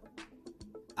though?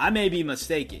 I may be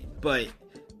mistaken, but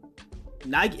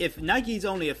if Nike's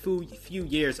only a few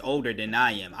years older than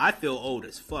I am, I feel old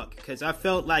as fuck, because I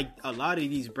felt like a lot of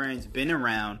these brands been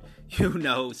around,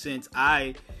 since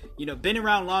been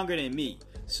around longer than me.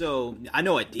 So I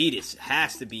know Adidas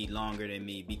has to be longer than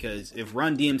me, because if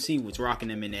Run DMC was rocking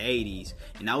them in the 80s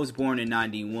and I was born in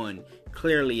 91,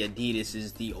 clearly Adidas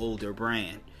is the older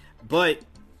brand. But,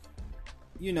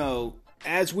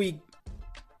 as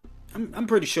I'm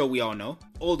pretty sure we all know,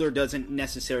 older doesn't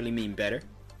necessarily mean better.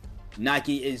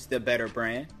 Nike is the better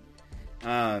brand.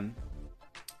 And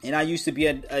I used to be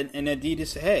an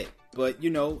Adidas head, but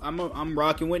I'm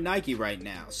rocking with Nike right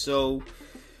now. So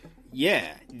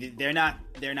yeah, they're not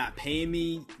paying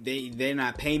me. They're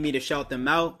not paying me to shout them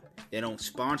out. They don't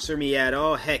sponsor me at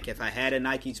all. Heck, if I had a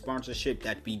Nike sponsorship,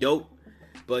 that'd be dope.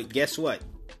 But guess what?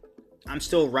 I'm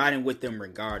still riding with them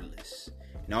regardless.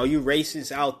 And all you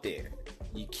racists out there,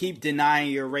 you keep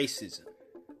denying your racism.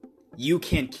 You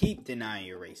can keep denying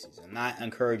your racism. I'm not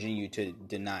encouraging you to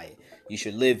deny it. You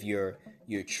should live your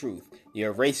truth.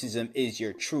 Your racism is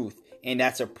your truth, and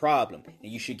that's a problem.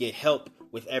 And you should get help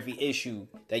with every issue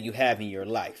that you have in your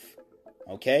life.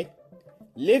 Okay?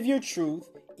 Live your truth,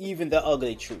 even the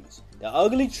ugly truths. The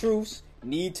ugly truths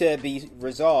need to be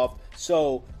resolved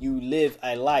so you live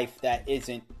a life that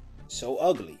isn't so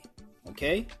ugly.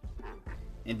 Okay?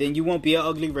 And then you won't be an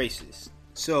ugly racist.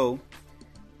 So,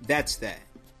 that's that.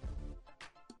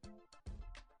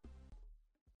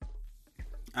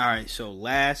 Alright, so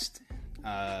last,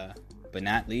 but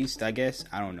not least, I guess.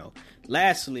 I don't know.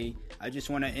 Lastly, I just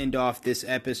want to end off this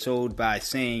episode by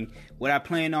saying what I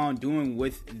plan on doing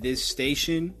with this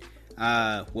station.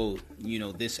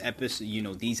 This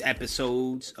episode, these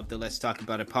episodes of the Let's Talk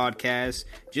About It podcast,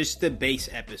 just the base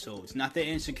episodes, not the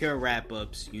insecure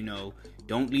wrap-ups,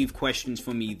 don't leave questions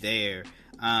for me there.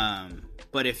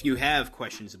 But if you have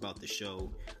questions about the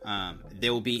show, they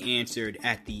will be answered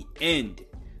at the end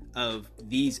of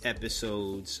these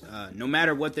episodes. No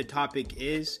matter what the topic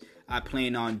is, I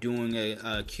plan on doing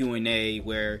a Q&A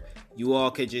where you all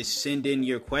could just send in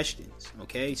your questions.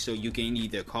 Okay, so you can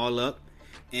either call up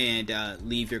and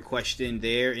leave your question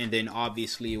there, and then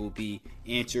obviously it will be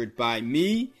answered by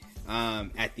me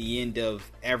at the end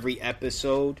of every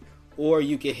episode. Or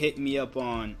you can hit me up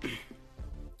on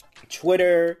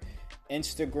Twitter,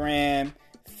 Instagram,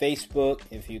 Facebook,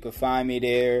 if you can find me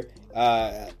there,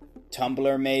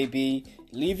 Tumblr maybe.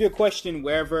 Leave your question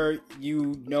wherever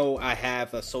I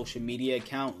have a social media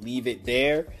account. Leave it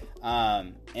there,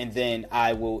 and then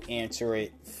I will answer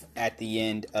it at the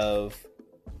end of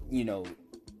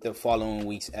the following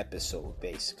week's episode.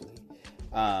 Basically,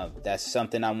 that's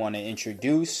something I want to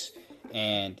introduce,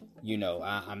 and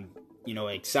I'm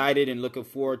excited and looking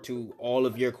forward to all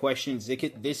of your questions.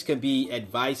 This could be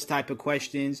advice type of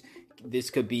questions. This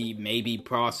could be maybe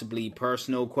possibly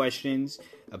personal questions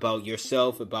about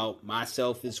yourself, about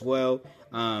myself as well.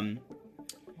 And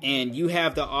you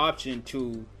have the option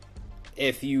to,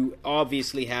 if you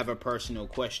obviously have a personal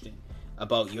question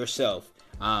about yourself,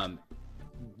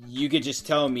 you could just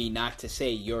tell me not to say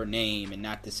your name and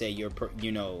not to say if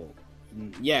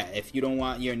you don't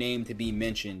want your name to be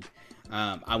mentioned,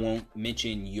 I won't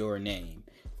mention your name.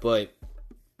 But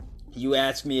you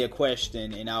ask me a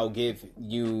question and I'll give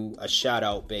you a shout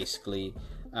out, basically.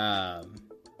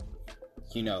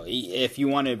 If you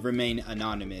want to remain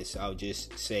anonymous, I'll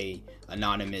just say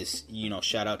anonymous,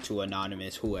 shout out to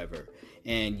anonymous, whoever.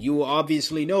 And you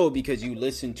obviously know because you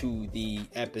listen to the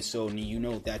episode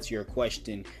and that's your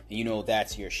question and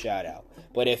that's your shout out.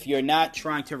 But if you're not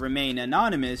trying to remain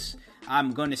anonymous,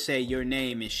 I'm going to say your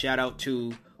name and shout out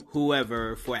to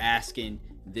whoever for asking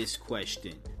this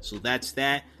question. So that's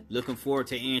that. Looking forward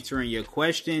to answering your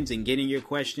questions and getting your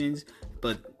questions.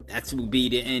 But that will be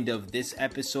the end of this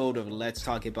episode of Let's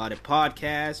Talk About It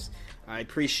podcast. I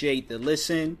appreciate the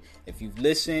listen. If you've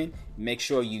listened, make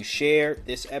sure you share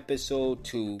this episode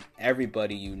to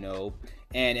everybody you know.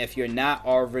 And if you're not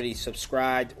already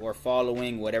subscribed or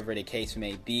following, whatever the case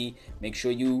may be, make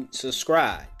sure you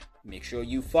subscribe. Make sure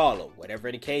you follow.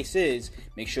 Whatever the case is,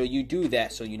 make sure you do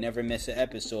that so you never miss an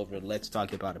episode of Let's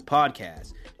Talk About It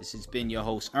podcast. This has been your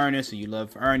host, Ernest. So you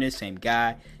love Ernest, same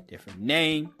guy, different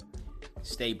name.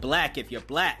 Stay black if you're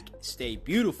black. Stay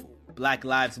beautiful. Black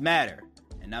Lives Matter.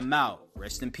 And I'm out.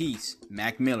 Rest in peace.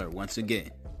 Mac Miller once again.